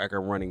our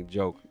running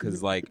joke,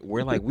 because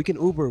we're like, we can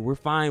Uber, we're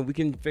fine, we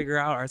can figure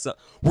out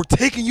ourselves. We're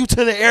taking you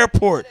to the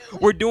airport.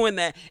 We're doing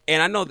that.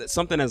 And I know that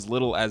something as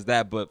little as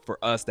that, but for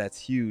us that's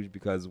huge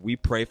because we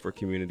pray for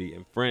community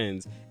and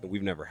friends, and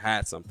we've never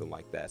had something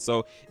like that.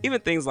 So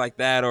even things like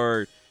that,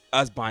 or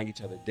us buying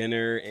each other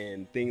dinner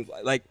and things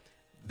like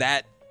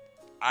that,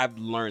 I've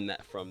learned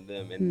that from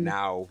them, and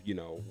now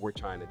we're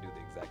trying to do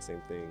the exact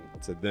same thing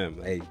to them.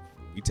 Hey,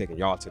 we taking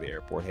y'all to the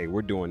airport. Hey,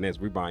 we're doing this.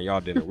 We're buying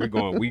y'all dinner. We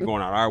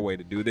going out our way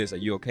to do this. Are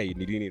you okay? You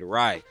need a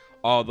ride?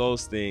 All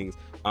those things.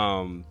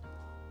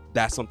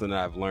 That's something that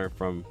I've learned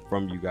from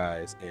you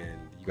guys, and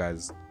you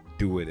guys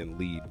do it and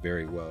lead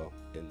very well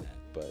in that.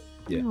 But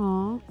yeah.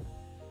 Aww.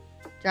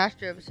 Josh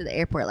drove us to the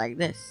airport like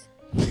this.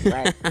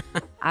 Right.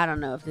 I don't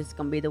know if this is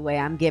gonna be the way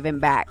I'm giving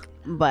back,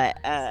 but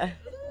I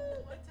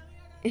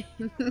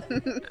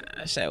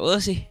said we'll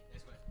see.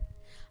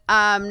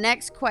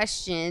 Next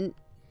question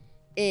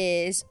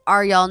is,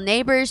 are y'all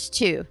neighbors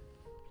too?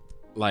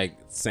 Like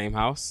same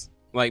house?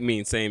 Like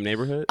same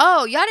neighborhood?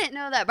 Oh, y'all didn't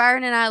know that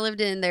Byron and I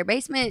lived in their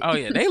basement? Oh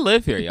yeah, they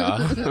live here, y'all.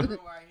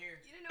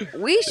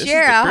 We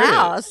share a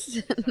house.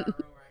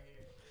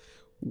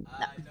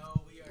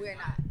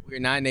 We're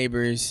not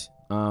neighbors.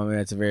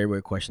 That's a very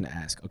weird question to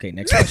ask. Okay,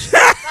 next question.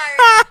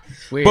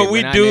 But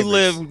we do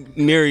live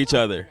near each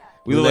other.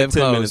 We live like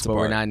 10 close, minutes but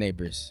apart. we're not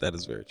neighbors. That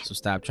is very true. So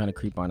stop trying to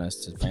creep on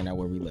us to find out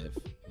where we live,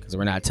 because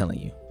we're not telling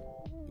you.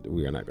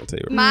 We are not going to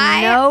tell you.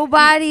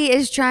 Nobody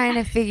is trying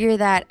to figure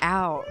that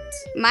out.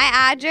 My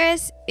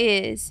address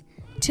is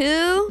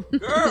 2.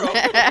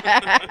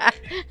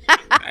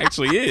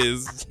 Actually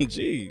is.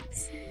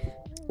 Jeez.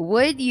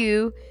 Would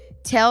you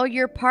tell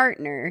your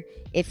partner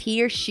if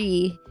he or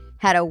she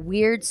had a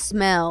weird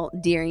smell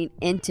during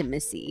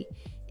intimacy?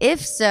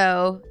 If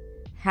so,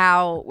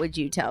 how would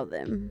you tell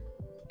them?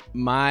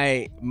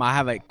 I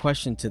have a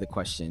question to the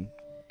question.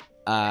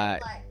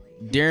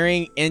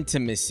 During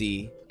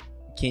intimacy,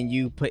 can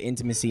you put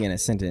intimacy in a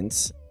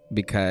sentence?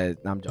 Because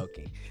I'm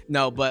joking.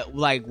 No, but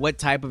what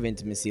type of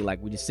intimacy?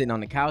 Like, we just sitting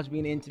on the couch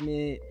being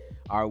intimate?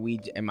 I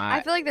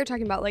feel like they're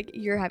talking about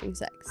you're having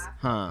sex.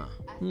 Huh.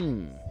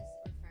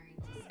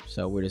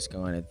 So we're just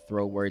going to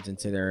throw words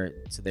into their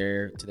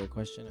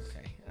question.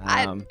 Okay.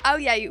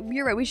 Yeah,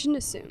 you're right. We shouldn't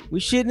assume. We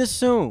shouldn't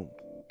assume.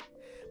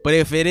 But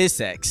if it is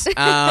sex,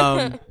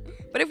 but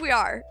if we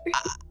are,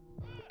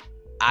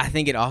 I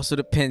think it also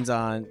depends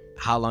on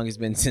how long it's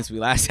been since we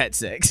last had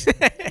sex.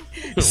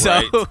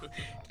 So,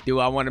 do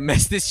I want to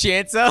mess this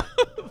chance up?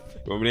 You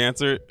want me to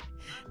answer it?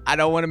 I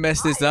don't want to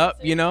mess this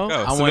up, Go,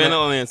 Savannah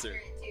will answer.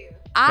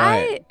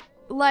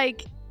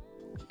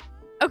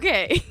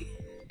 Okay.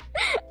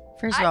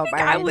 First of all,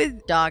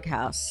 Byron,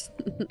 doghouse.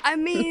 I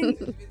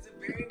mean,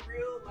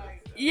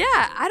 Yeah,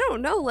 I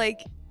don't know.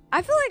 Like,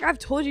 I feel like I've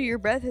told you your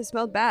breath has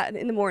smelled bad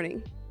in the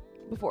morning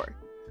before.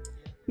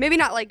 Maybe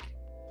not like,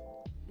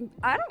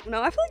 I don't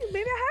know. I feel like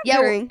maybe I have Yeah,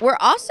 during. we're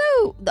also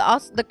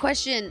the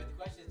question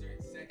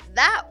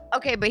that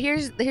okay, but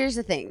here's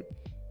the thing.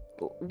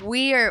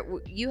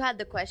 You had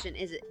the question,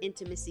 is it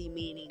intimacy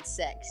meaning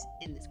sex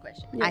in this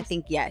question? Yes. I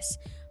think yes.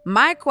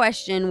 My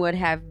question would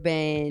have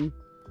been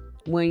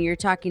when you're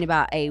talking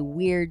about a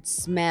weird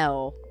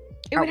smell.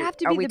 It would have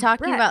to be Are we the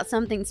talking breath. about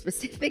something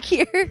specific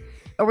here?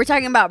 Are we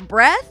talking about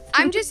breath?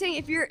 I'm just saying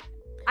if you're,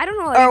 I don't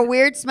know. or a Like,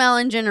 weird smell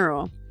in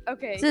general.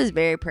 okay. This is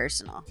very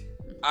personal.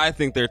 I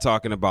think they're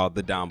talking about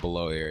the down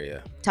below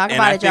area. Talk And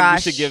about I it, think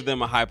Josh. we should give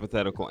them a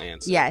hypothetical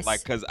answer. Yes.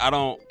 Like, because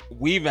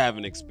we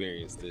haven't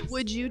experienced this.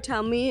 Would you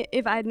tell me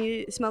if I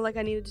smelled like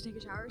I needed to take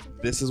a shower or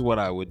something? This is what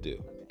I would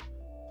do.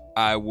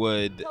 I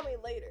would Tell me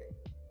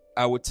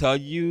later. tell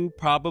you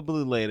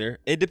probably later.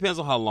 It depends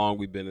on how long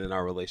we've been in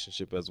our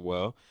relationship as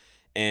well.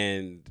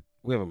 And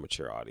we have a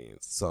mature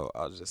audience. So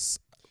I'll just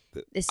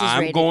This is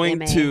I'm rated going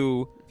MA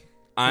to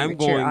I'm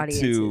mature going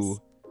audiences.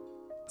 to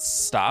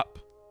stop.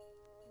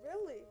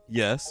 Really?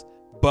 Yes,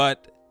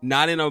 but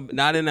not in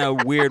a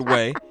weird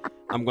way.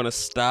 I'm gonna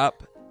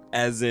stop,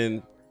 as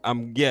in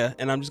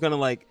and I'm just gonna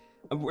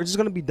we're just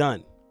gonna be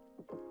done.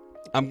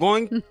 I am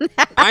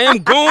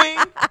going.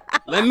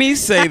 Let me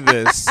say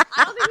this.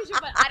 I don't think we should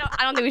put.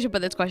 I don't think we should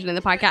put this question in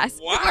the podcast.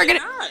 Why We're gonna.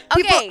 not?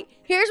 Okay,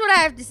 here's what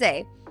I have to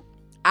say.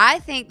 I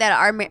think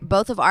that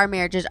both of our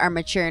marriages are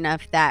mature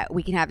enough that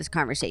we can have this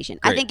conversation.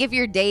 I Great. think if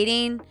you're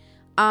dating,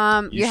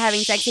 you're having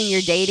sex and you're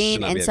should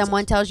dating, not and be having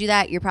someone sex. tells you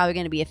that, you're probably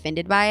going to be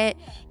offended by it.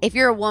 If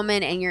you're a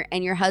woman and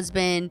your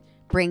husband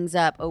brings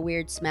up a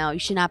weird smell, you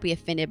should not be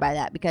offended by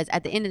that, because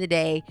at the end of the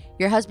day,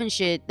 your husband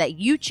that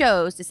you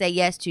chose to say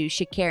yes to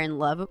should care and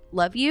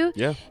love you.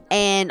 Yeah.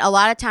 And a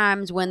lot of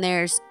times when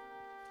there's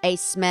a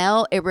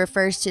smell, it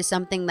refers to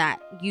something that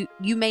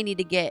you may need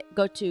to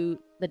go to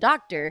the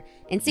doctor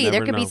and see. Never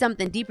There could be know.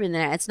 something deeper than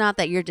that. It's not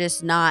that you're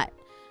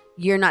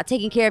not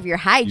taking care of your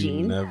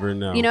hygiene. You never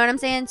know. You know what I'm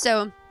saying?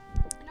 So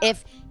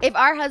if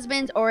our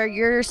husbands or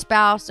your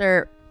spouse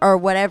or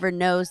whatever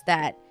knows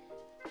that,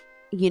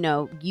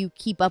 you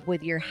keep up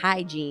with your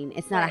hygiene,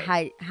 it's not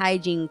a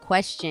hygiene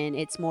question.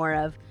 It's more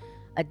of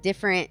a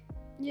different,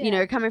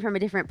 you're coming from a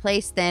different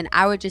place, then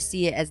I would just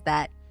see it as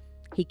that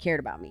he cared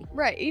about me.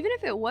 Right. Even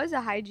if it was a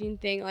hygiene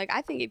thing, like,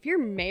 I think if you're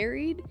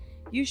married,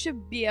 you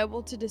should be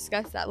able to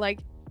discuss that. Like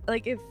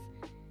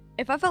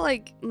if I felt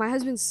like my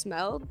husband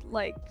smelled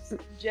like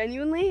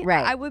genuinely,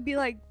 Right. I would be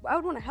like, I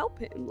would want to help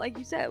him. Like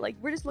you said, like,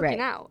 we're just looking Right.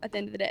 out at the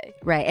end of the day.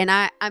 Right. And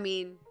I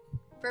mean,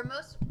 for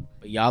most,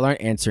 But y'all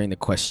aren't answering the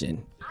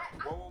question.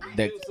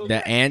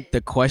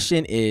 The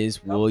question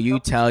is, will you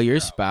tell your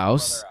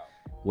spouse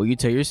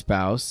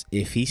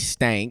if he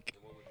stank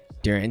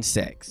during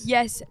sex?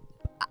 Yes,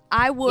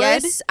 I would.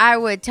 yes, I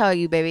would tell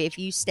you, baby, if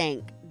you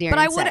stank during But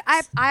I would.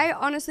 sex. I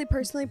honestly,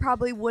 personally,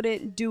 probably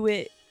wouldn't do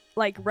it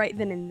like right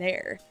then and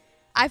there.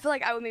 I feel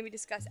like I would maybe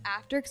discuss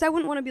after, because I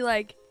wouldn't want to be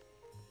like,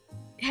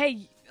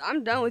 "Hey,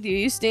 I'm done with you.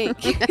 You stink."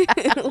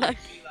 Like,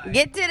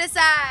 Get to the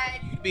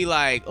side. You'd be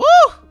like,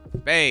 ooh,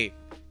 babe,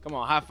 come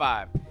on, high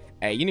five.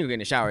 Hey, you need to get in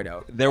the shower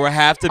though. There will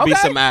have to be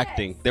Okay. some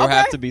acting. There will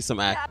have to be some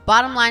acting.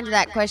 Bottom line to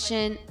that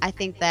question, I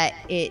think that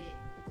it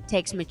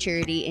takes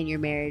maturity in your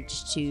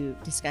marriage to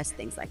discuss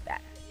things like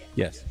that.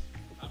 Yes.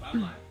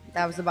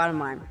 That was the bottom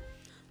line.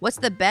 What's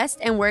the best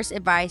and worst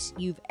advice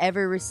you've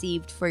ever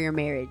received for your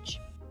marriage?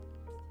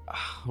 I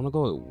want to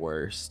go with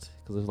worst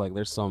because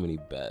there's so many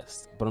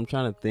best. But I'm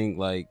trying to think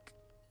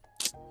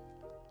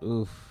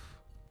oof.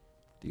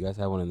 Do you guys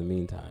have one in the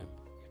meantime?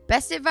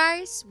 Best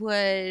advice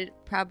would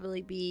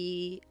probably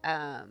be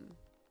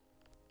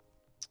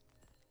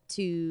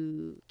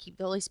to keep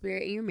the Holy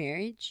Spirit in your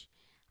marriage.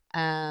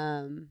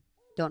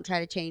 Don't try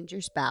to change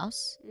your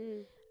spouse.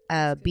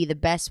 Be the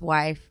best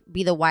wife.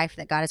 Be the wife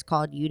that God has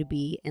called you to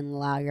be, and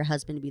allow your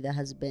husband to be the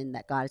husband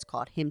that God has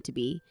called him to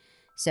be.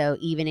 So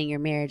even in your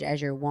marriage,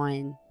 as you're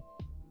one,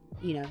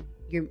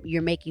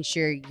 you're making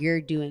sure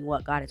you're doing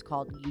what God has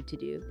called you to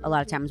do. A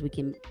lot of times we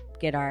can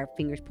get our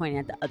fingers pointing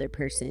at the other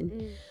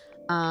person.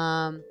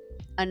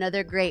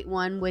 Another great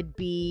one would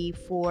be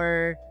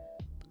for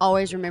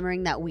always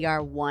remembering that we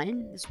are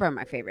one. This is probably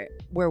my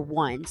favorite. We're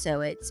one,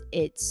 so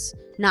it's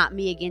not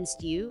me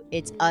against you.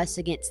 It's us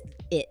against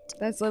it.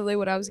 that's literally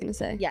what I was gonna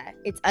say. Yeah,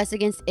 it's us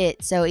against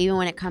it. So even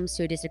when it comes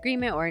to a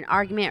disagreement or an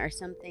argument or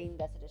something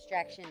that's a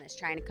distraction that's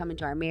trying to come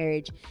into our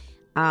marriage,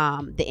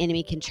 the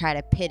enemy can try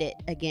to pit it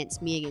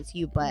against me against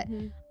you, but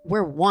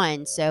we're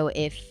one. So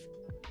if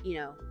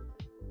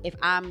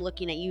I'm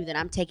looking at you, then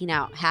I'm taking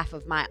out half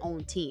of my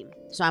own team.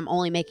 So I'm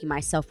only making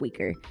myself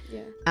weaker.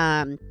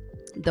 Yeah.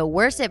 The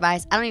worst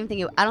advice, I don't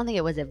think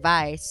it was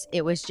advice.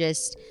 It was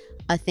just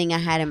a thing I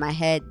had in my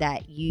head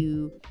that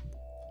you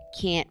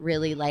can't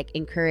really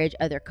encourage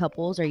other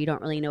couples, or you don't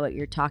really know what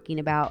you're talking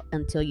about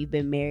until you've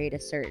been married a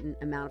certain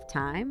amount of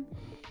time.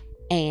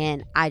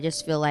 And I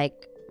just feel like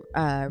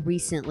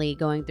recently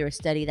going through a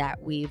study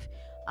that we've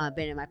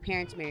been in my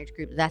parents' marriage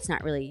group, that's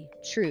not really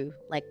true.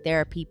 Like,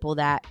 there are people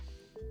that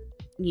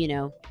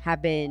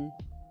have been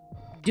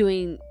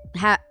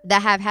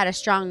that have had a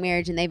strong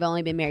marriage and they've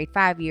only been married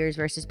 5 years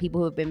versus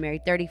people who have been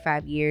married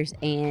 35 years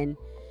and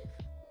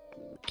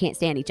can't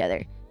stand each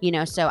other.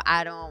 So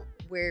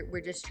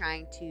we're just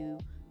trying to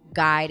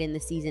guide in the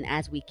season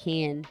as we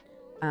can,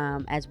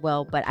 as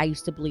well. But I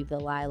used to believe the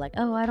lie, like,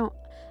 oh, I don't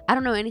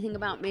know anything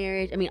about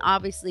marriage. I mean,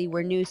 obviously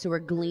we're new, so we're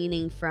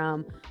gleaning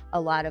from a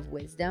lot of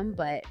wisdom,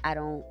 but I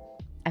feel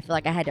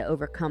like I had to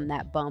overcome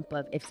that bump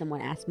of, if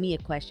someone asked me a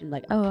question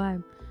like,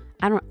 oh,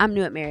 I'm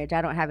new at marriage,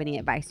 I don't have any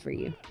advice for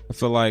you. I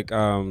feel like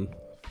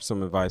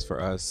some advice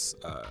for us,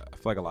 I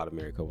feel like a lot of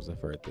married couples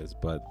have heard this,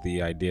 but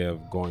the idea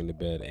of going to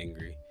bed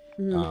angry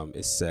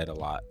is said a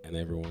lot and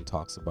everyone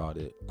talks about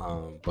it.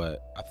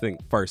 But I think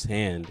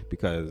firsthand,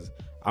 because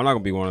I'm not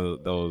gonna be one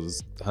of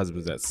those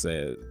husbands that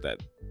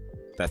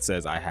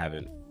says I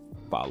haven't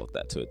followed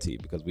that to a T,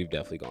 because we've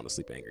definitely gone to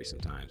sleep angry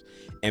sometimes.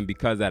 And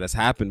because that has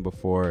happened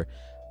before,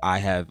 I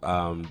have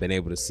been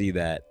able to see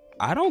that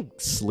I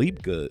don't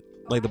sleep good.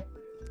 Like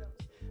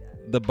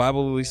the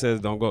Bible really says,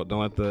 don't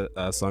let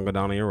the sun go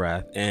down on your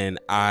wrath. And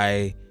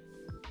I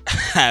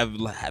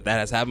that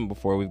has happened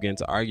before. We've gotten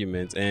into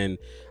arguments, and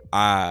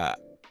I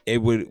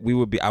would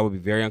be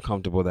very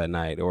uncomfortable that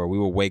night, or we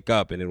would wake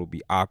up and it would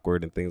be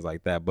awkward and things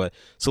like that. But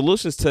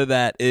solutions to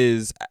that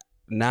is,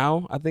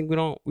 now I think we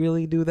don't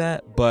really do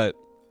that, but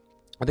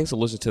I think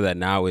solution to that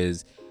now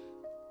is,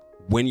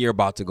 when you're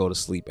about to go to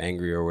sleep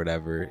angry or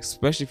whatever,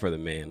 especially for the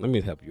man, let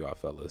me help you out,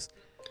 fellas.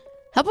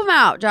 Help him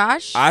out,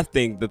 Josh. I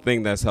think the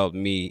thing that's helped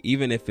me,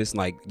 even if it's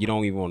like you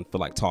don't even want to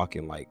feel like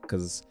talking, like,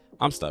 because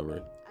I'm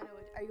stubborn. I know.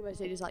 Are you going to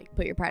say just like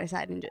put your pride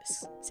aside and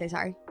just say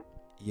sorry?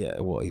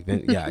 Yeah, well,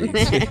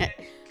 yeah.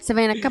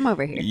 Savannah, come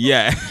over here.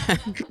 Yeah.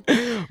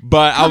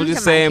 But I was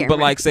just saying, but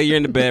like, say you're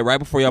in the bed right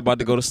before you're about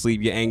to go to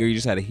sleep, you're angry, you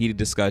just had a heated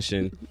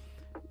discussion.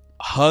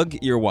 Hug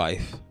your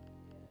wife.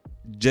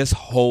 Just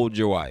hold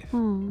your wife.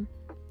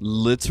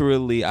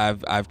 Literally,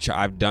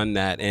 I've done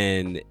that,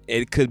 and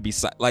it could be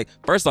like,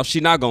 first off,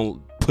 she's not gonna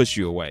push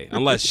you away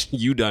unless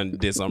you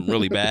did something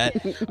really bad.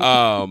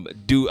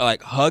 Do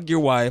like hug your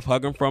wife,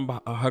 hug her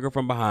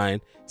from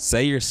behind,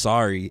 say you're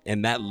sorry,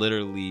 and that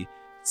literally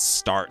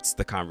starts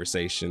the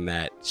conversation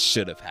that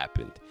should have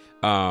happened,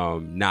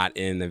 not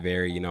in a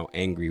very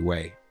angry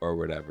way or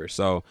whatever.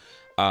 So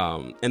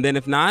and then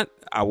if not,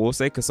 I will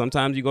say, because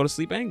sometimes you go to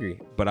sleep angry,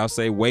 but I'll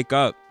say wake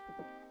up,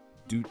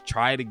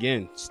 try it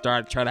again,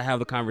 try to have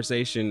the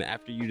conversation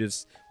after you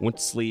just went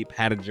to sleep,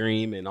 had a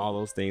dream and all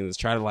those things.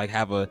 Try to like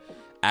have a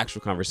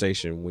actual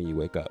conversation when you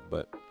wake up.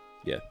 But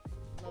yeah,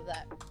 Love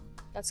that.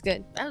 That's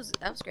good. That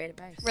was great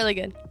advice. Really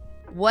good.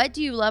 What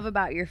do you love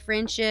about your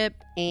friendship,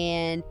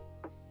 and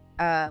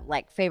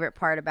like favorite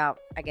part about,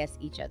 I guess,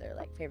 each other?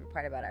 Like favorite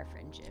part about our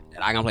friendship.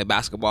 I can play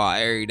basketball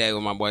every day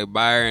with my boy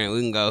Byron, and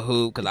we can go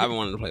hoop, because I've been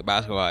wanting to play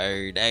basketball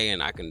every day,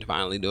 and I can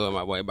finally do it with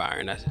my boy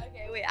Byron.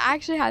 Okay, wait. I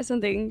actually have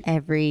something.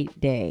 Every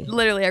day.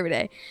 Literally every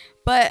day.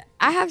 But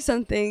I have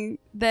something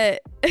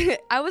that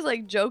I was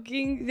like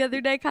joking the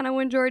other day, kind of,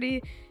 when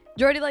Jordy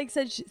like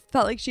said she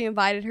felt like she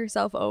invited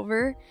herself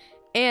over.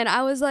 And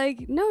I was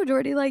like, no,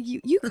 Jordy, like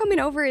you coming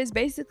over is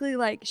basically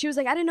like, she was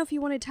like, I didn't know if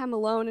you wanted time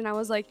alone. And I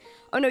was like,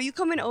 oh no, you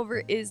coming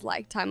over is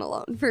like time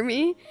alone for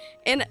me.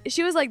 And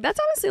she was like, that's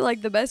honestly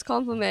like the best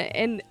compliment.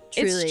 And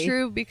Truly. It's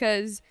true,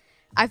 because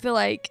I feel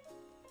like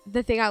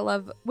the thing I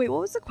love, wait,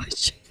 what was the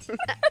question?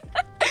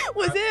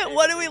 Was it,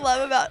 what do we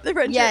love about the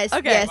friendship? Yes,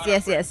 okay.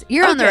 yes.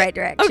 You're on the right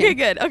direction. Okay,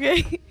 good.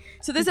 Okay.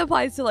 So this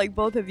applies to like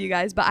both of you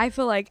guys, but I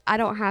feel like I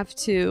don't have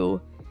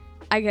to,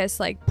 I guess,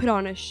 like put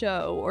on a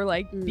show or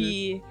like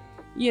be,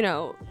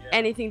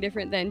 anything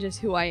different than just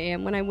who I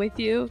am when I'm with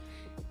you.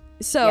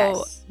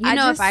 So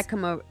yes.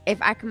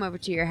 If I come over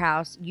to your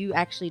house, you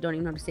actually don't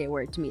even have to say a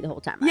word to me the whole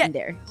time I'm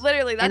there.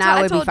 Literally, that's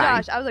what I told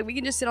Josh. I was like, we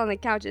can just sit on the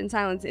couch in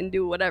silence and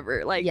do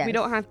whatever. Like, we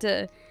don't have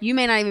to. You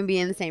may not even be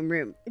in the same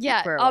room.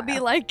 Yeah, I'll be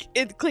like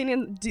deep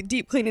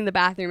cleaning the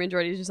bathroom, and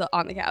Jordy's just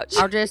on the couch.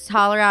 I'll just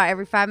holler out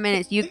every 5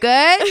 minutes. You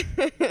good?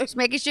 Just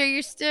making sure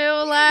you're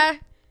still not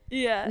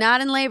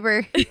in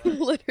labor.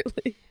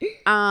 Literally.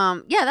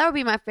 That would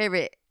be my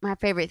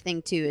favorite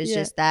thing too. Is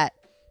just that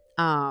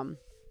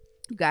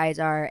you guys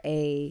are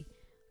a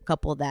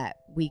couple that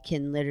we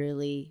can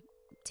literally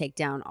take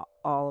down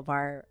all of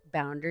our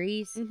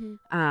boundaries.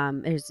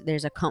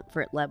 There's a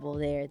comfort level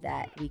there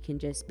that we can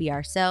just be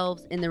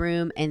ourselves in the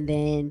room, and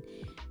then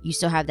you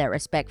still have that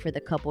respect for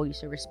the couple. You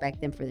still respect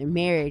them for their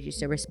marriage. You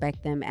still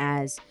respect them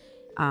as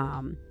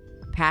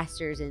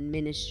pastors in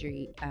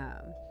ministry.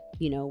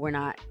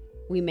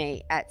 We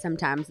may, at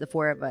sometimes, the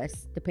four of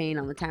us, depending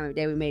on the time of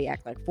day, we may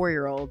act like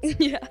 4-year-olds.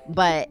 Yeah.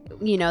 But,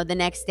 the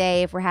next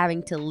day, if we're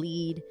having to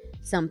lead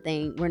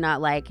something, we're not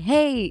like,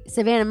 hey,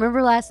 Savannah,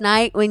 remember last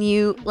night when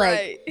you,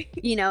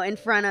 in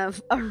front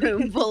of a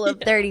room full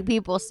of 30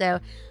 people. So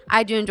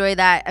I do enjoy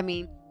that. I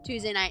mean,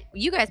 Tuesday night,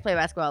 you guys play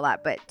basketball a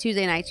lot, but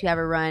Tuesday nights you have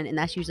a run, and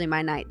that's usually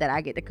my night that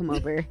I get to come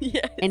over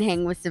and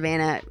hang with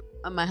Savannah.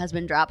 My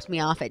husband drops me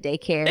off at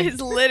daycare.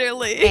 It's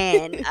literally.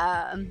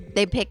 And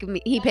they pick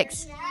me. He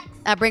picks.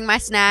 I bring my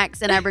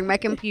snacks, and I bring my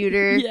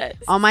computer,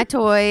 all my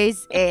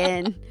toys,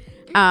 and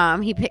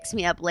He picks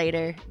me up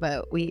later,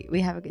 but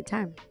we have a good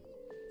time.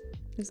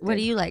 What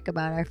do you like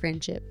about our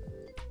friendship?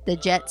 The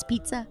Jets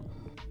pizza?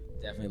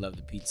 Definitely love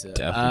the pizza.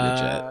 Definitely the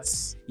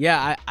Jets.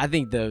 Yeah, I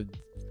think the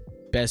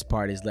best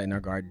part is letting our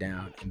guard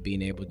down and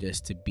being able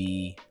just to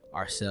be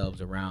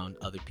ourselves around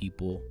other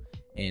people.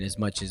 And as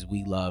much as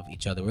we love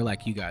each other, we're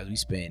like you guys. We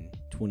spend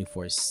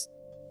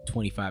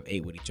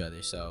 25/8 with each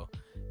other. So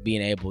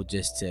being able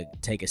just to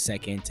take a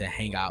second to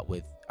hang out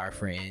with our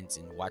friends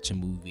and watch a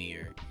movie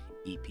or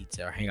eat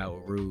pizza or hang out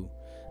with Rue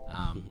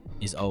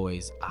is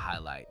always a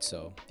highlight.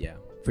 So yeah,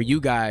 for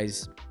you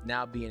guys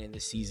now being in the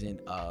season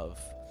of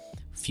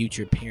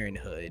future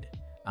parenthood,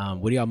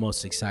 what are y'all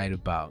most excited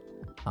about?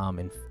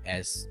 And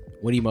as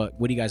what are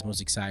you guys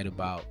most excited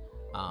about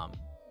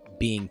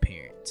being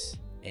parents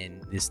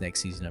in this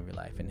next season of your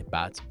life and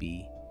about to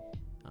be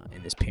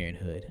in this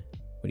parenthood?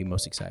 What are you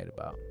most excited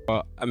about?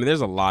 Well, I mean,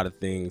 there's a lot of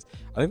things.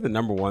 I think the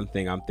number one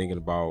thing I'm thinking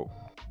about,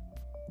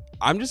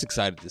 I'm just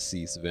excited to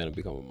see Savannah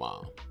become a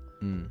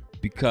mom.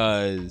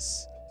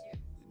 Because,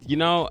 you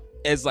know,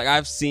 it's like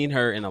I've seen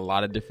her in a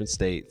lot of different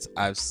states.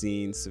 I've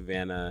seen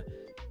Savannah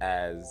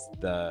as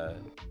the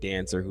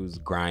dancer who's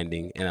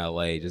grinding in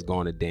LA, just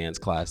going to dance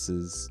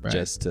classes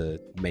just to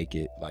make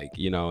it, like,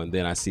 you know, and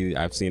then I've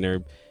seen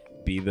her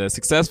be the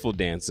successful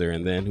dancer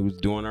and then who's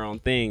doing her own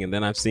thing, and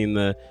then I've seen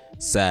the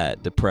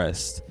sad,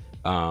 depressed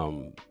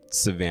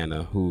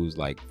Savannah who's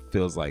like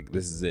feels like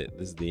this is it,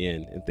 this is the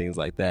end, and things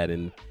like that.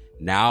 And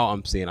now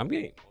I'm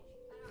getting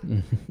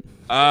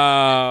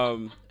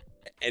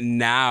and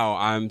now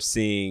I'm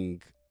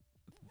seeing,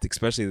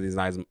 especially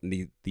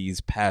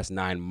these past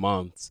 9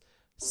 months,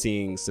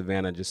 seeing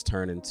Savannah just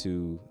turn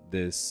into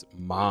this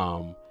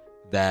mom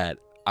that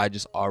I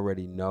just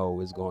already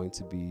know is going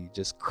to be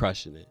just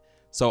crushing it.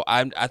 So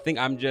I think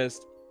I'm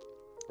just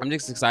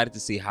excited to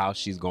see how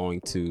she's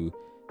going to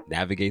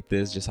navigate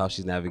this, just how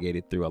she's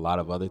navigated through a lot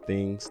of other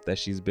things that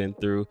she's been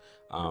through.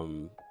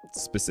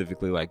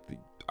 Specifically, like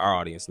our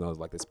audience knows,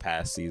 like this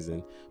past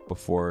season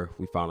before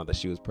we found out that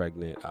she was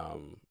pregnant,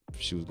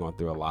 she was going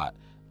through a lot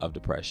of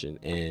depression,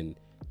 and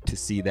to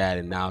see that,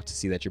 and now to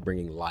see that you're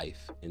bringing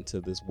life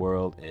into this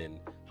world and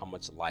how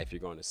much life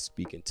you're going to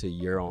speak into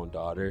your own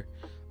daughter.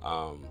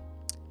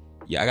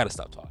 Yeah, I gotta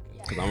stop talking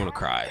because I'm gonna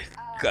cry.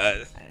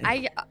 Cause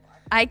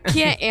I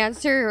can't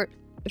answer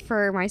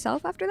for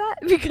myself after that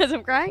because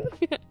I'm crying.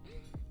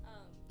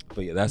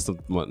 But yeah, that's the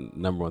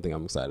number one thing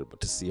I'm excited about,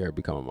 to see her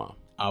become a mom.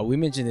 We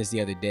mentioned this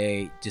the other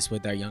day just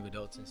with our young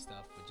adults and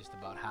stuff, but just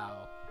about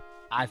how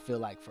I feel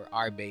like for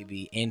our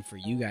baby and for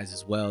you guys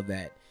as well,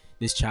 that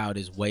this child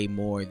is way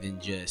more than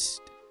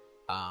just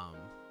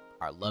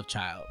our love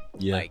child.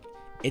 Yeah. Like,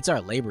 it's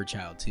our labor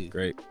child too.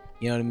 Great.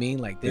 You know what I mean?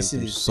 Like, this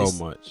is so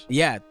much.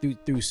 Yeah,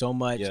 through so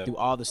much, Yeah. through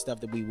all the stuff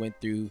that we went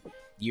through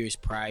years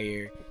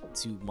prior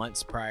to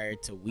months prior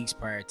to weeks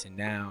prior to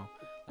now.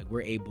 Like,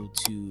 we're able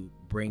to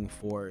bring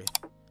forth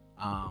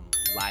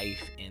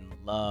life and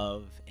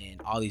love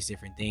and all these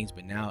different things,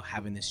 but now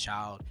having this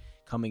child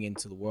coming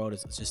into the world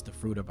is just the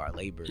fruit of our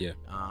labor. Yeah.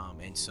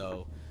 And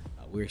so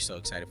we're so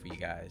excited for you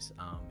guys,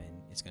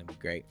 and it's gonna be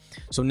great.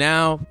 So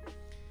now,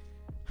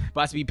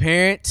 about to be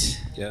parent.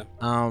 Yeah.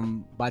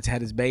 About to have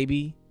this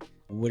baby.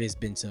 What has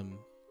been some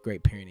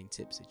great parenting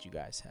tips that you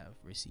guys have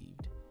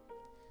received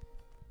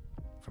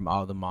from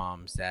all the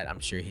moms that I'm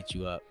sure hit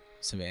you up,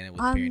 Savannah,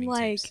 with parenting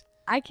tips?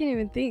 I can't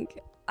even think.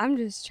 I'm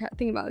just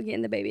thinking about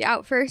getting the baby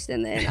out first,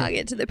 and then I'll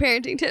get to the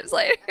parenting tips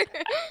later.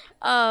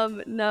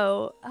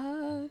 No.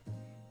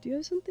 Do you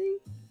have something?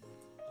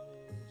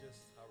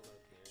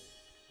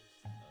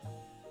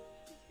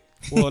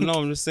 Well, no,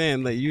 I'm just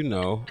saying that, you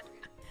know,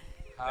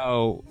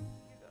 how.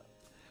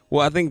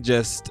 Well, I think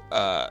just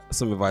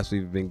some advice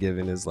we've been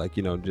given is, like,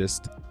 you know,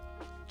 just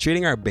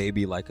treating our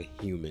baby like a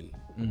human,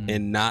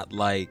 and not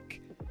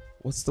like,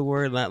 what's the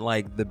word? Not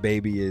like the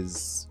baby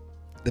has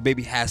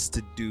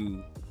to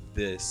do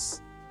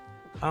this.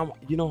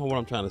 You know what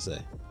I'm trying to say?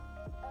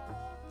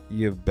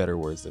 You have better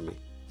words than me.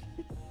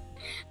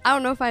 I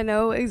don't know if I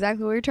know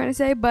exactly what you're trying to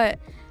say, but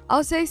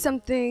I'll say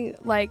something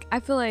like, I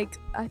think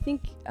I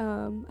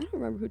don't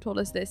remember who told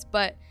us this,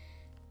 but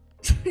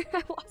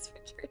I lost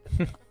my train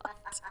of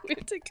thought. We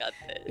have to cut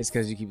this. It's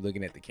because you keep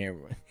looking at the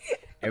camera.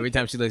 Every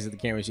time she looks at the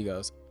camera, she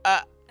goes,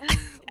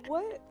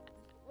 What?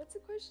 What's the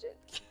question?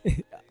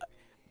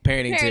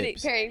 Parenting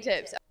tips. Parenting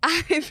tips.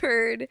 I've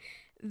heard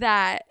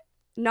that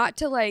not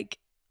to, like,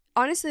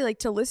 honestly, like,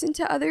 to listen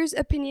to others'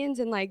 opinions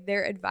and, like,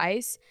 their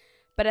advice,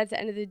 but at the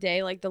end of the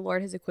day, like, the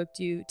Lord has equipped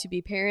you to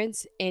be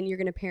parents, and you're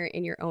going to parent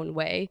in your own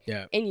way.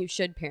 Yeah. And you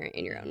should parent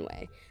in your own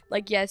way.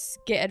 Like, yes,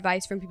 get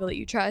advice from people that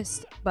you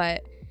trust,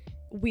 but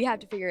we have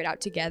to figure it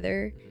out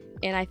together.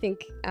 And I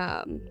think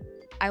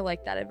I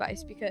like that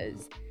advice,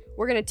 because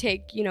we're going to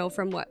take, you know,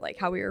 from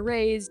how we were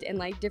raised and,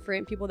 like,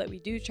 different people that we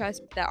do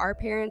trust that are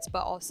parents,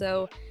 but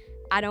also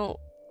I don't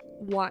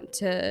want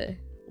to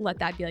let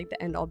that be, like,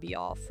 the end all be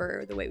all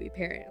for the way we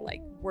parent.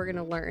 Like, we're going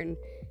to learn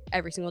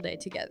every single day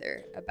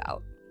together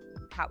about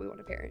how we want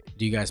to parent.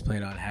 Do you guys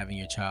plan on having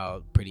your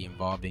child pretty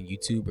involved in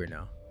YouTube or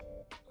no?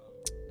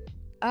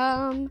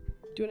 Do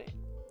you want to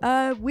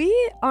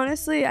We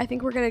honestly, I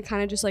think we're gonna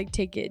kind of just like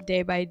take it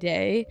day by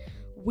day.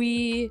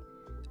 We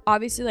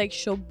obviously like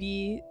she'll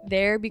be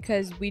there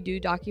because we do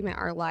document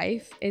our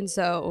life, and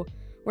so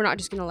we're not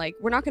just gonna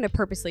we're not gonna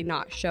purposely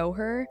not show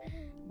her.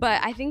 But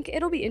I think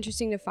it'll be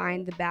interesting to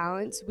find the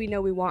balance. We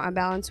know we want a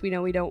balance. We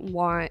know we don't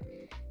want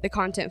the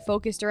content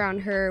focused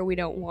around her. We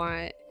don't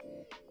want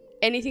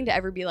anything to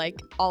ever be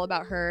like all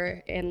about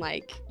her and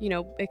like, you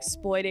know,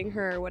 exploiting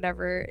her or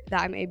whatever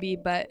that may be.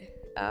 But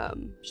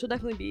she'll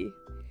definitely be.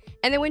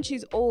 And then when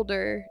she's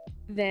older,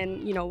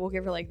 then, you know, we'll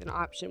give her like an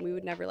option. We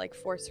would never like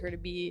force her to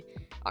be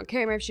on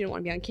camera if she didn't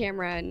want to be on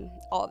camera and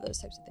all of those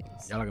types of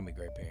things. Y'all are gonna be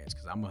great parents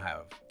because I'm gonna have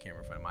a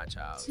camera in front of my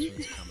child as soon as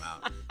he come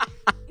out.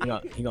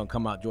 He gonna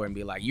come out, Jordan, and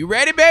be like, "You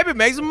ready, baby?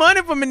 Make some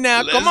money for me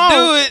now. Come on,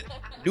 do it.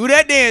 Do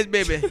that dance,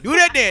 baby. Do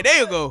that dance. There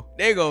you go.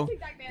 There you go.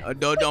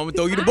 Don't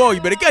throw you the ball.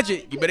 You better catch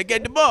it. You better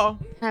get the ball."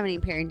 I don't have any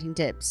parenting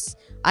tips.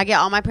 I get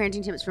all my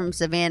parenting tips from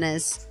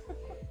Savannah's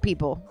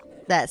people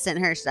that sent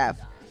her stuff.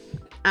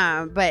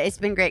 But it's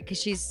been great because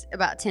she's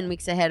about 10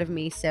 weeks ahead of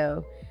me,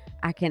 so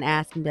I can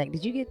ask and be like,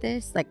 "Did you get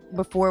this?" Like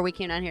before we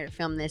came down here to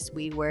film this,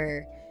 we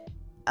were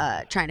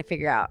trying to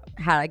figure out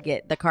how to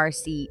get the car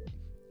seat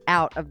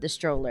out of the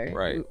stroller,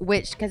 Right?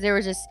 Which because there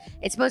was just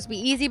it's supposed to be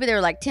easy, but there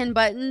were like 10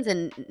 buttons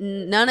and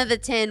none of the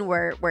 10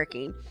 were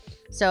working.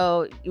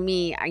 So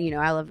me,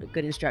 I love a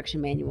good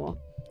instruction manual.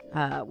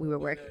 We were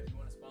working.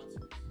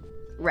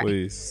 Right.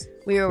 Please.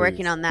 We were Please.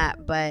 working on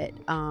that, but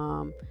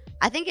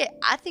I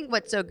think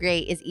what's so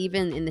great is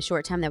even in the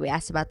short time that we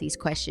asked about these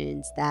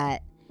questions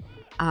that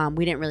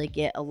we didn't really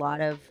get a lot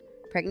of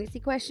pregnancy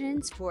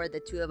questions for the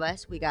two of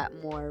us. We got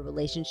more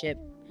relationship,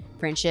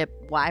 friendship,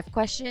 wife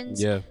questions.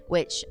 Yeah.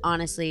 Which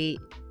honestly,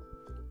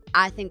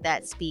 I think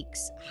that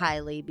speaks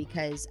highly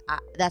because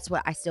that's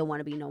what I still want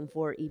to be known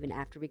for even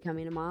after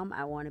becoming a mom.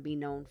 I want to be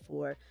known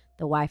for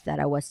the wife that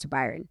I was to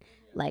Byron.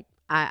 Like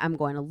I'm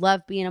going to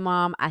love being a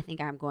mom. I think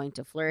I'm going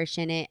to flourish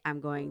in it.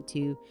 I'm going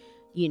to,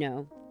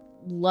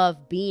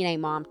 love being a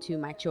mom to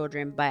my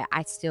children, but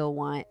I still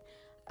want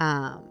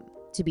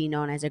to be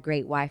known as a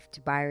great wife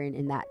to Byron,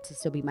 and that to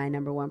still be my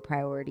number one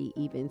priority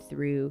even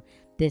through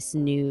this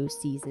new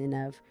season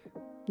of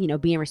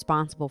being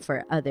responsible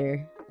for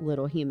other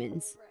little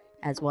humans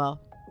as well.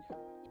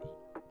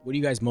 What are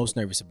you guys most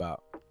nervous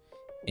about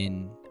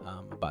in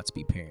about to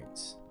be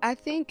parents? I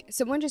think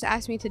someone just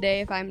asked me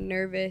today if I'm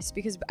nervous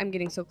because I'm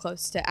getting so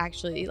close to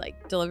actually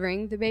like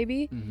delivering the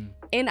baby. Mm-hmm.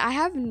 And I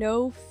have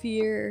no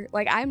fear.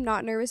 Like I'm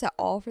not nervous at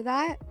all for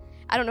that.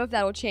 I don't know if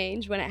that'll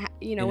change when it,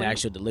 In the when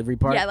actual delivery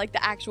part? yeah, like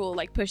the actual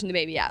like pushing the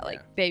baby out,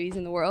 like babies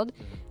in the world.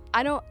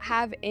 I don't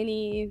have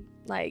any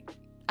I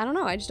don't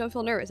know. I just don't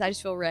feel nervous. I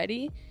just feel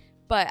ready.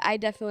 But I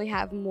definitely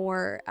have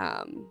more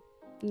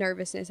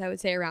nervousness, I would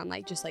say, around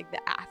like just like the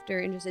after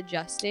and just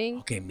adjusting.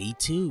 Okay, me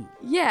too.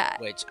 Yeah.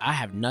 Which I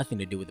have nothing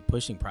to do with the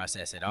pushing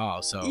process at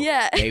all. So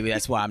Yeah. maybe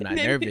that's why I'm not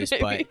nervous.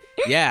 But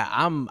yeah,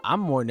 I'm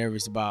more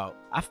nervous about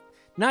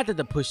not that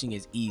the pushing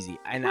is easy.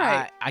 And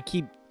Right. I'm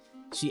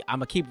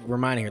gonna keep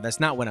reminding her that's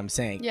not what I'm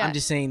saying. Yeah. I'm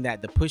just saying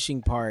that the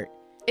pushing part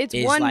It's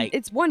is one like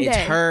it's one day. it's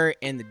her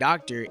and the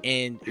doctor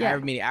and Yeah.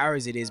 however many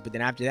hours it is, but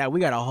then after that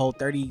we got a whole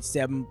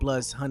 37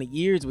 plus 100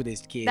 years with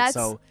this kid.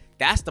 So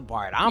that's the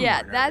part I'm more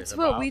nervous that's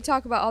what about. we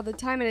talk about all the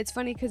time. And it's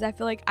funny because I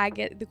feel like I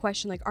get the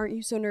question like, aren't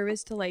you so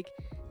nervous to like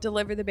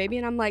deliver the baby?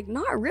 And I'm like,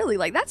 not really.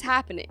 Like that's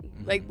happening.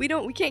 Mm-hmm. Like we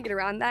can't get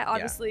around that.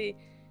 Obviously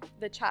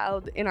the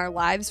child in our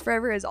lives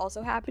forever is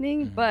also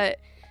happening. Mhm. But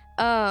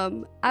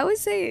I would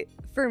say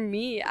for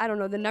me, I don't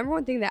know, the number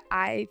one thing that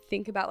I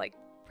think about like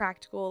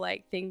practical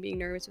like thing being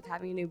nervous with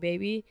having a new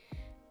baby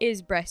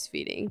is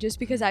breastfeeding, just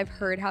because I've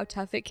heard how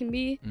tough it can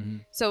be. Mm-hmm.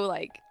 So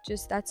like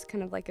just that's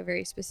kind of like a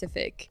very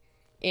specific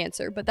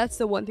answer, but that's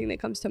the one thing that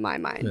comes to my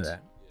mind.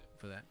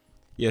 For that.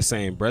 Yeah,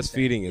 same.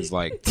 Breastfeeding is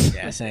like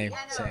Yeah, same.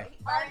 I feel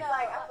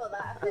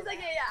that. He's like,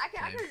 yeah, I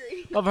can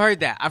agree.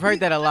 I've heard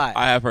that a lot.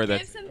 I have heard that.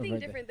 Give something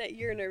different that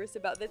you're nervous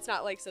about that's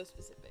not like so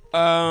specific.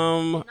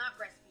 Not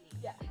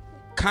breastfeeding. Yeah.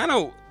 Kind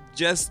of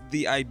just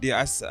the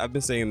idea. I've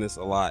been saying this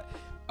a lot.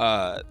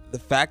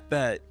 The fact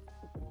that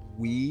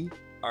we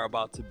are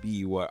about to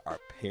be what our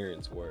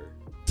parents were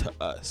to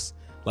us.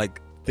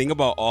 Like, think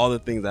about all the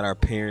things that our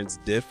parents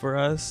did for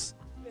us.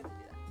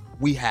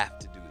 We have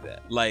to do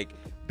that. Like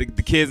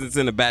the kids that's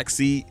in the back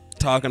seat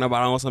talking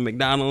about I want some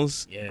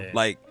McDonald's. Yeah.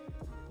 Like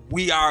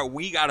we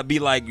gotta be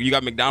like, you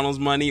got McDonald's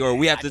money, or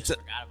we have I to. just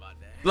forgot about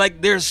that.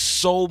 Like there's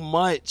so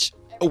much.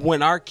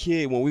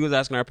 When we was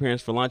asking our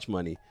parents for lunch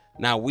money,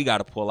 now we got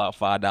to pull out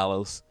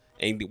 $5,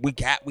 and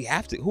we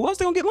have to. Who else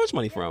they gonna get lunch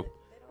money from?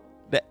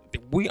 That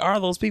we are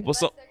those people.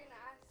 So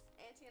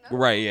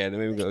right, yeah.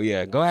 Then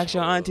we go ask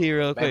your auntie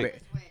real quick.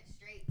 Baby. Went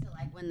straight to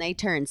like when they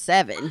turned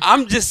 7.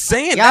 I'm just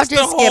saying, Y'all that's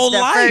just the skipped whole the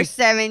life. first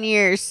 7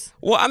 years.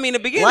 Well, I mean, the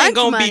beginning Lunch ain't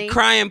gonna money. be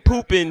crying,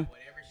 pooping.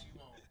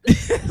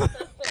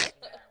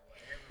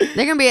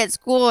 They're gonna be at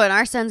school and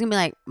our son's gonna be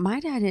like, my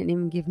dad didn't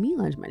even give me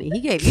lunch money. He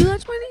gave you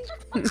lunch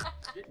money?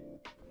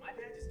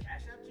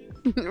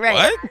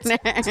 Right.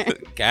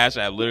 What? Cash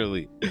app,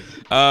 literally.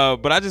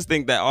 But I just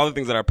think that all the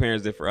things that our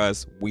parents did for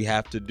us, we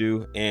have to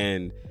do.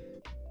 And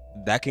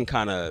that can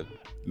kind of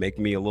make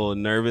me a little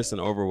nervous and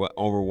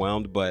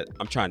overwhelmed, but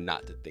I'm trying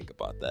not to think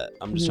about that.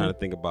 I'm just trying to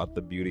think about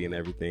the beauty and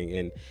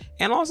everything,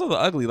 and also the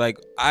ugly. Like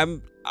I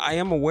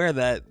am aware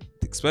that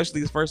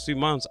especially these first few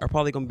months are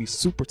probably going to be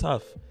super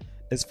tough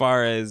as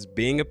far as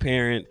being a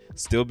parent,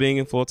 still being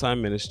in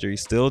full-time ministry,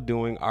 still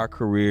doing our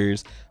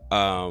careers,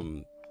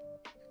 and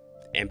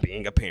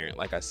being a parent.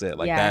 Like I said,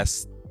 like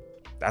that's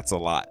a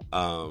lot.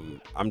 I'm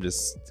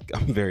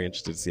very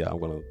interested to see how I'm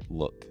going to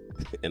look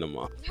in a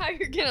month. How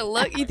you're gonna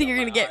look? You think you're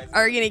gonna get?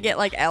 Are you gonna get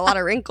like a lot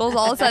of wrinkles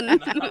all of a sudden?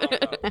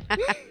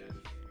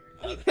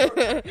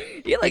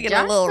 You're looking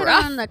a little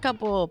rough. On a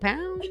couple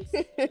pounds.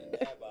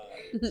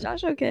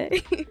 Josh,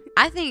 okay?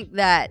 I think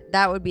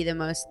that would be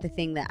the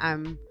thing that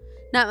I'm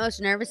not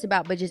most nervous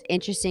about, but just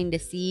interesting to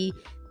see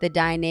the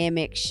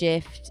dynamic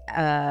shift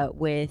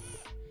with,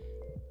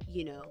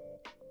 your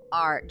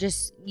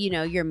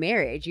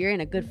marriage. You're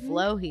in a good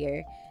flow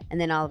here, and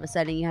then all of a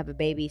sudden you have a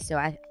baby. So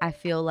I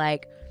feel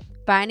like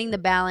finding the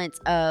balance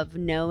of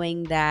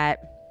knowing that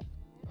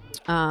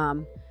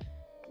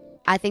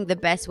I think the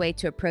best way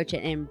to approach it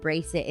and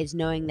embrace it is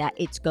knowing that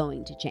it's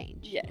going to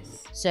change.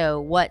 Yes.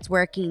 So what's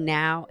working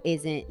now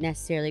isn't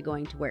necessarily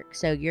going to work.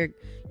 So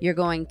you're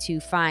going to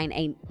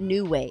find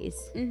new ways,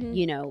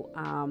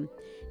 and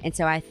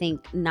so I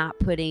think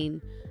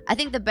I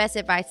think the best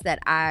advice that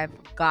I've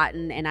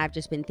gotten and I've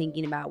just been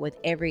thinking about with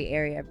every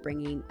area of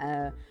bringing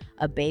a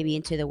baby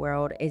into the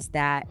world is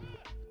that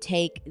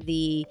take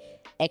the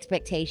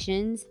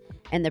expectations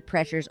and the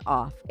pressures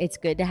off. It's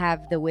good to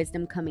have the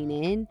wisdom coming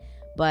in,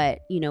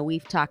 but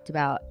we've talked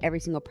about every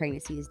single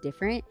pregnancy is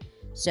different.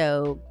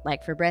 So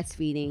like for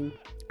breastfeeding,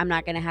 I'm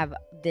not going to have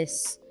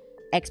this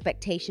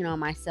expectation on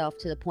myself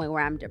to the point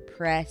where I'm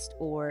depressed,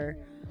 or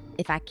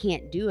if I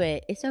can't do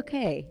it, it's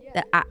okay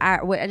that I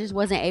just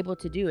wasn't able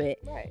to do it,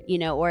 right.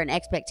 Or an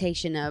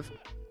expectation of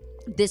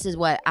this is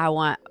what I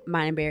want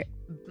mine and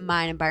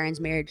Byron's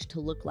marriage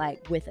to look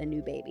like with a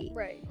new baby.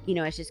 Right.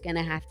 It's just going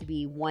to have to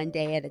be one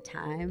day at a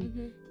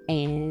time.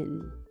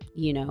 And,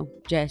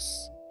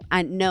 just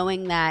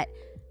knowing that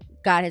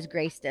God has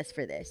graced us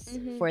for this,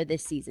 for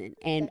this season.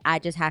 And I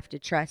just have to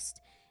trust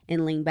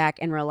and lean back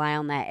and rely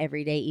on that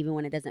every day, even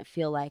when it doesn't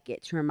feel like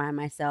it, to remind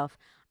myself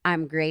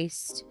I'm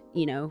graced,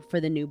 for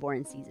the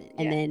newborn season.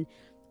 And then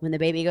when the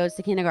baby goes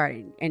to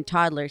kindergarten and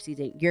toddler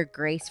season, you're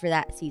graced for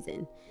that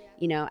season.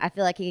 I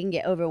feel like it can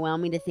get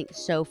overwhelming to think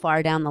so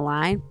far down the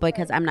line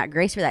because I'm not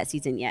graced for that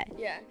season yet.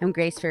 Yeah. I'm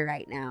graced for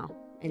right now.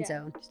 And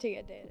so just take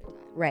it a day at a time.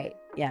 Right.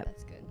 Yeah.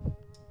 That's good.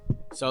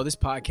 So this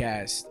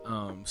podcast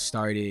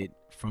started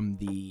from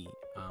the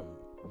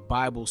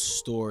Bible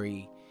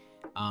story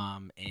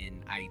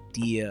and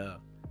idea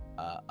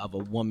of a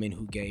woman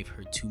who gave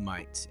her 2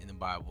 mites in the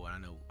Bible. And I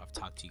know I've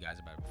talked to you guys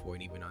about it before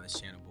and even on this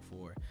channel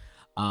before.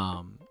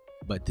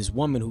 But this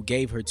woman who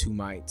gave her 2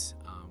 mites,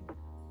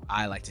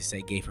 I like to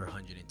say gave her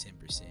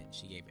 110%.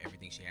 She gave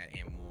everything she had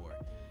and more,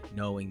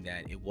 knowing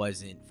that it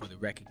wasn't for the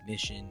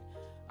recognition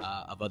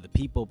of other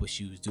people, but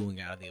she was doing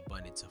it out of the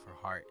abundance of her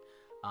heart.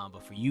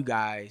 But for you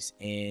guys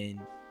and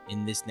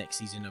in this next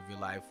season of your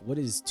life, what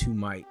does 2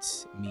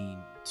 mites mean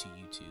to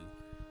you two?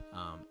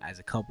 As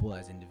a couple,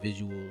 as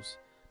individuals,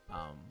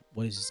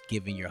 what does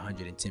giving your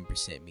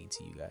 110% mean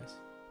to you guys?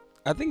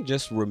 I think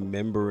just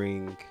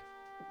remembering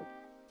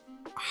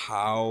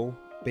how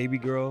baby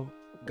girl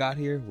got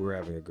here. We're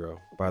having a girl,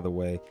 by the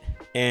way,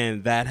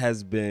 and that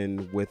has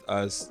been with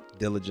us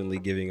diligently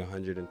giving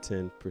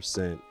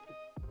 110%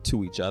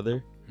 to each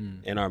other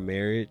in our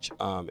marriage,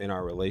 in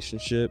our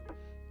relationship.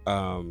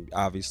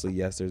 Obviously,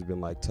 yes, there's been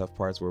like tough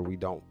parts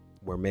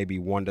where maybe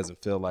one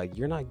doesn't feel like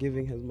you're not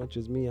giving as much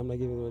as me, I'm not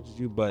giving as much as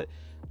you. But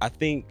I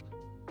think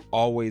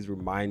always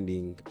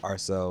reminding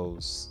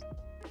ourselves,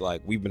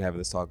 like we've been having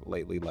this talk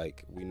lately,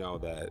 like we know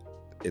that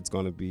it's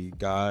going to be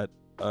God,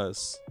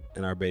 us,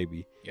 and our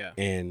baby. Yeah.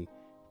 And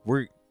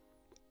we're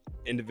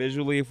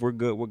individually, if we're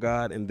good with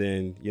God, and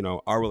then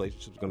our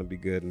relationship is going to be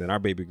good, and then our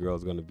baby girl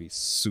is going to be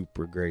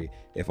super great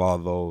if all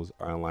those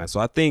are in line. So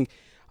I think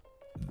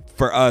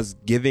for us,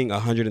 giving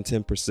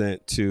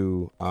 110%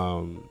 to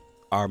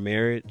our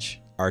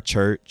marriage, our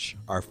church,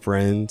 our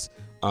friends,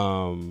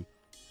 having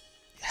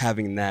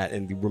that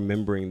and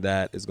remembering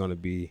that is going to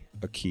be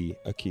a key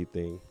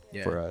thing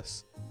for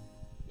us.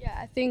 Yeah,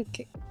 I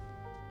think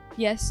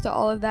yes to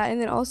all of that.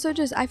 And then also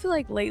just, I feel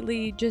like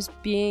lately just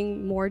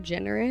being more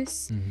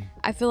generous.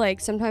 I feel like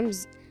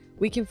sometimes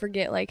we can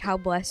forget like how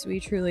blessed we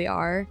truly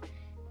are.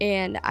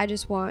 And I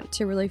just want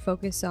to really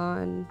focus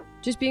on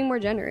just being more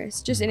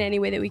generous, just in any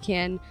way that we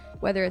can,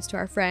 whether it's to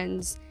our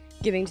friends,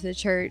 giving to the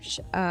church,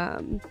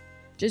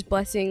 just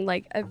blessing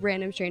like a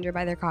random stranger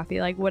by their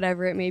coffee, like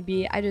whatever it may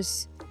be. I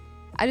just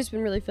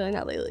been really feeling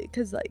that lately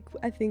because like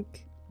I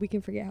think we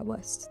can forget how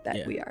blessed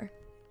that we are.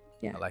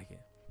 Yeah, I like it.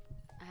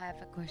 I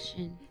have a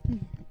question.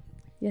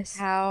 Yes.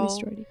 How Miss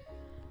Jordy.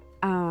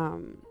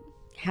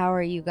 How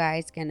are you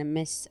guys gonna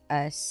miss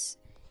us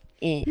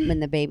when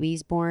the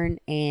baby's born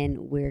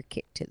and we're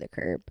kicked to the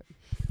curb?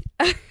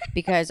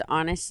 Because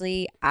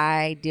honestly,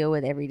 I deal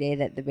with every day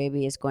that the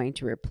baby is going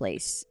to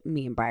replace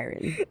me and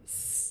Byron.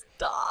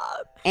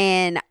 Stop.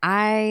 And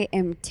I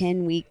am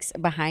 10 weeks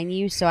behind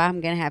you, so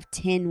I'm going to have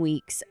 10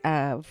 weeks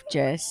of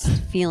just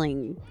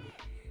feeling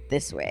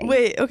this way.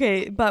 Wait,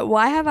 okay, but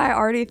why have I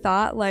already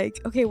thought, like,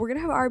 okay, we're going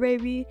to have our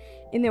baby,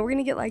 and then we're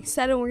going to get, like,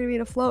 settled, we're going to be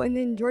in a flow, and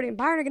then Jordan and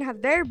Byron are going to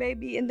have their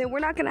baby, and then we're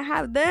not going to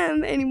have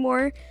them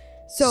anymore.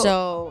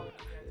 So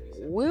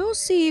we'll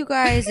see you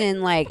guys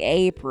in, like,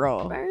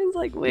 April. Byron's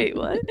like, wait,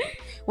 what?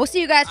 We'll see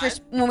you guys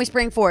when we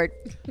spring forward.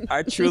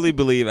 I truly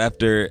believe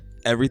after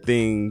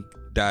everything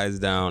dies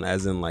down,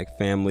 as in like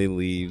family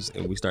leaves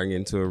and we start getting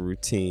into a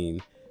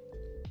routine,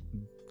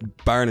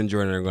 Byron and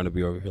Jordan are going to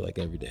be over here like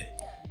every day.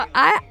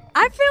 I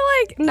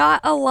feel like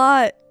not a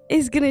lot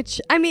is gonna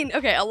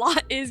a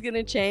lot is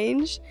gonna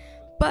change,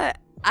 but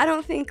I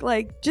don't think,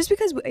 like, just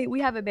because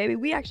we have a baby,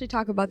 we actually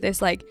talk about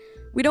this, like,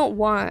 we don't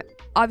want,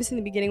 obviously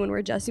in the beginning when we're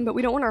adjusting, but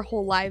we don't want our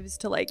whole lives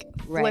to, like,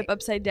 flip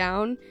upside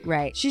down.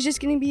 Right. She's just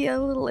gonna be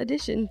a little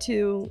addition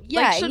to,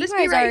 yeah, like, she'll you just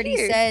guys be right already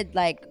here. said,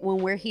 like, when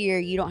we're here,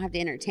 you don't have to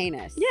entertain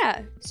us.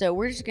 Yeah, So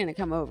we're just going to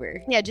come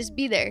over. yeah, just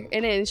be there,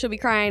 and then she'll be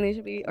crying, and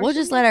she'll be. We'll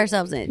just let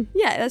ourselves in.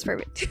 Yeah, that's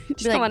perfect.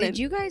 Just Be come like, on in.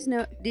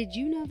 did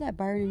you know that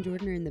Byron and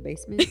Jordan are in the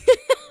basement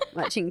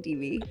watching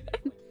TV?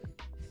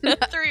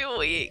 3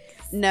 weeks.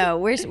 No,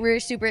 we're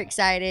super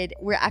excited.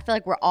 I feel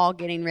like we're all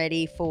getting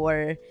ready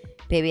for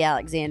baby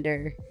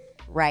Alexander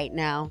right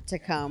now to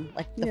come.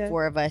 Like, the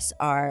 4 of us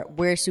are.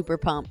 We're super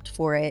pumped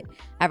for it.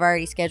 I've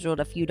already scheduled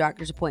a few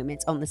doctor's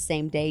appointments on the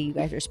same day you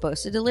guys are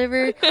supposed to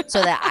deliver,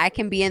 so that I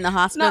can be in the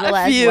hospital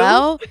as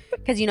well.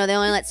 Because they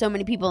only let so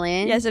many people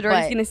in. Yeah, so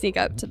Jordan's gonna sneak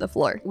up to the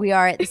floor. We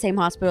are at the same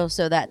hospital,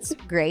 so that's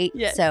great.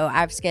 Yes. So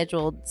I've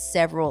scheduled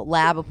several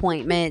lab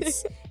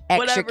appointments,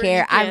 extra Whatever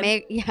care.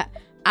 you can.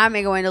 I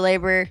may go into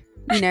labor.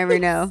 You never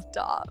know.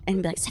 Stop.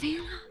 And be like,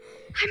 Savannah,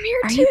 I'm here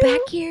are too. you back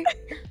here?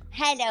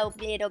 Hello,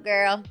 little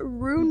girl.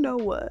 Rue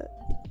Noah.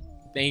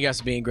 Thank you guys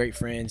for being great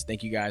friends.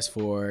 Thank you guys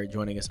for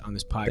joining us on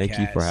this podcast. Thank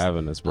you for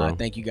having us, bro.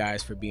 Thank you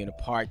guys for being a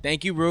part.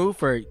 Thank you, Rue,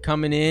 for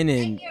coming in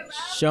and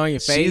showing your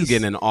face. She's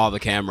getting in all the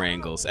camera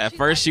angles. At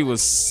first, she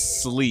was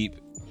asleep.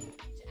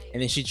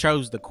 And then she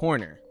chose the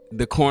corner.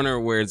 The corner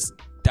where it's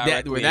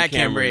directly Where that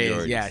camera is.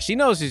 yours. Yeah, she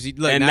knows.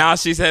 Look, And now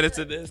she's headed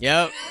to this.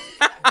 Yep.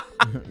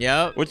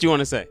 Yep. What you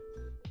want to say?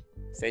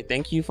 Say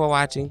thank you for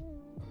watching.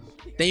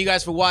 Thank you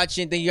guys for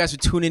watching. Thank you guys for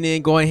tuning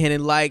in. Go ahead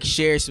and like,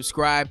 share,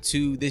 subscribe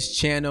to this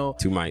channel.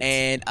 Two mics.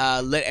 And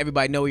let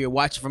everybody know where you're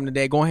watching from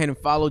today. Go ahead and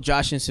follow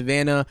Josh and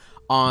Savannah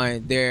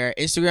on their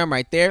Instagram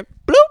right there.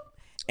 Bloop.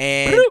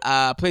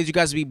 And please, you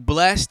guys be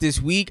blessed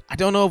this week. I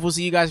don't know if we'll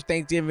see you guys for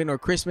Thanksgiving or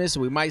Christmas. So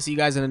we might see you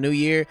guys in the new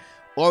year.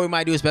 Or we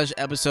might do a special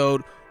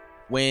episode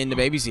when the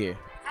baby's here.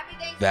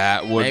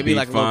 That would Maybe be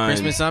like a fun. little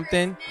Christmas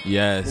something.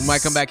 Yes. We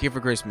might come back here for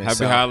Christmas.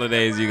 Happy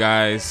holidays, you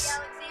guys.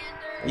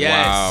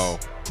 Yes. Wow.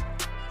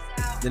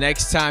 The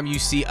next time you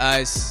see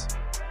us,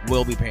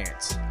 we'll be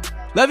parents.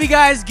 Love you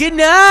guys. Good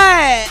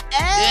night.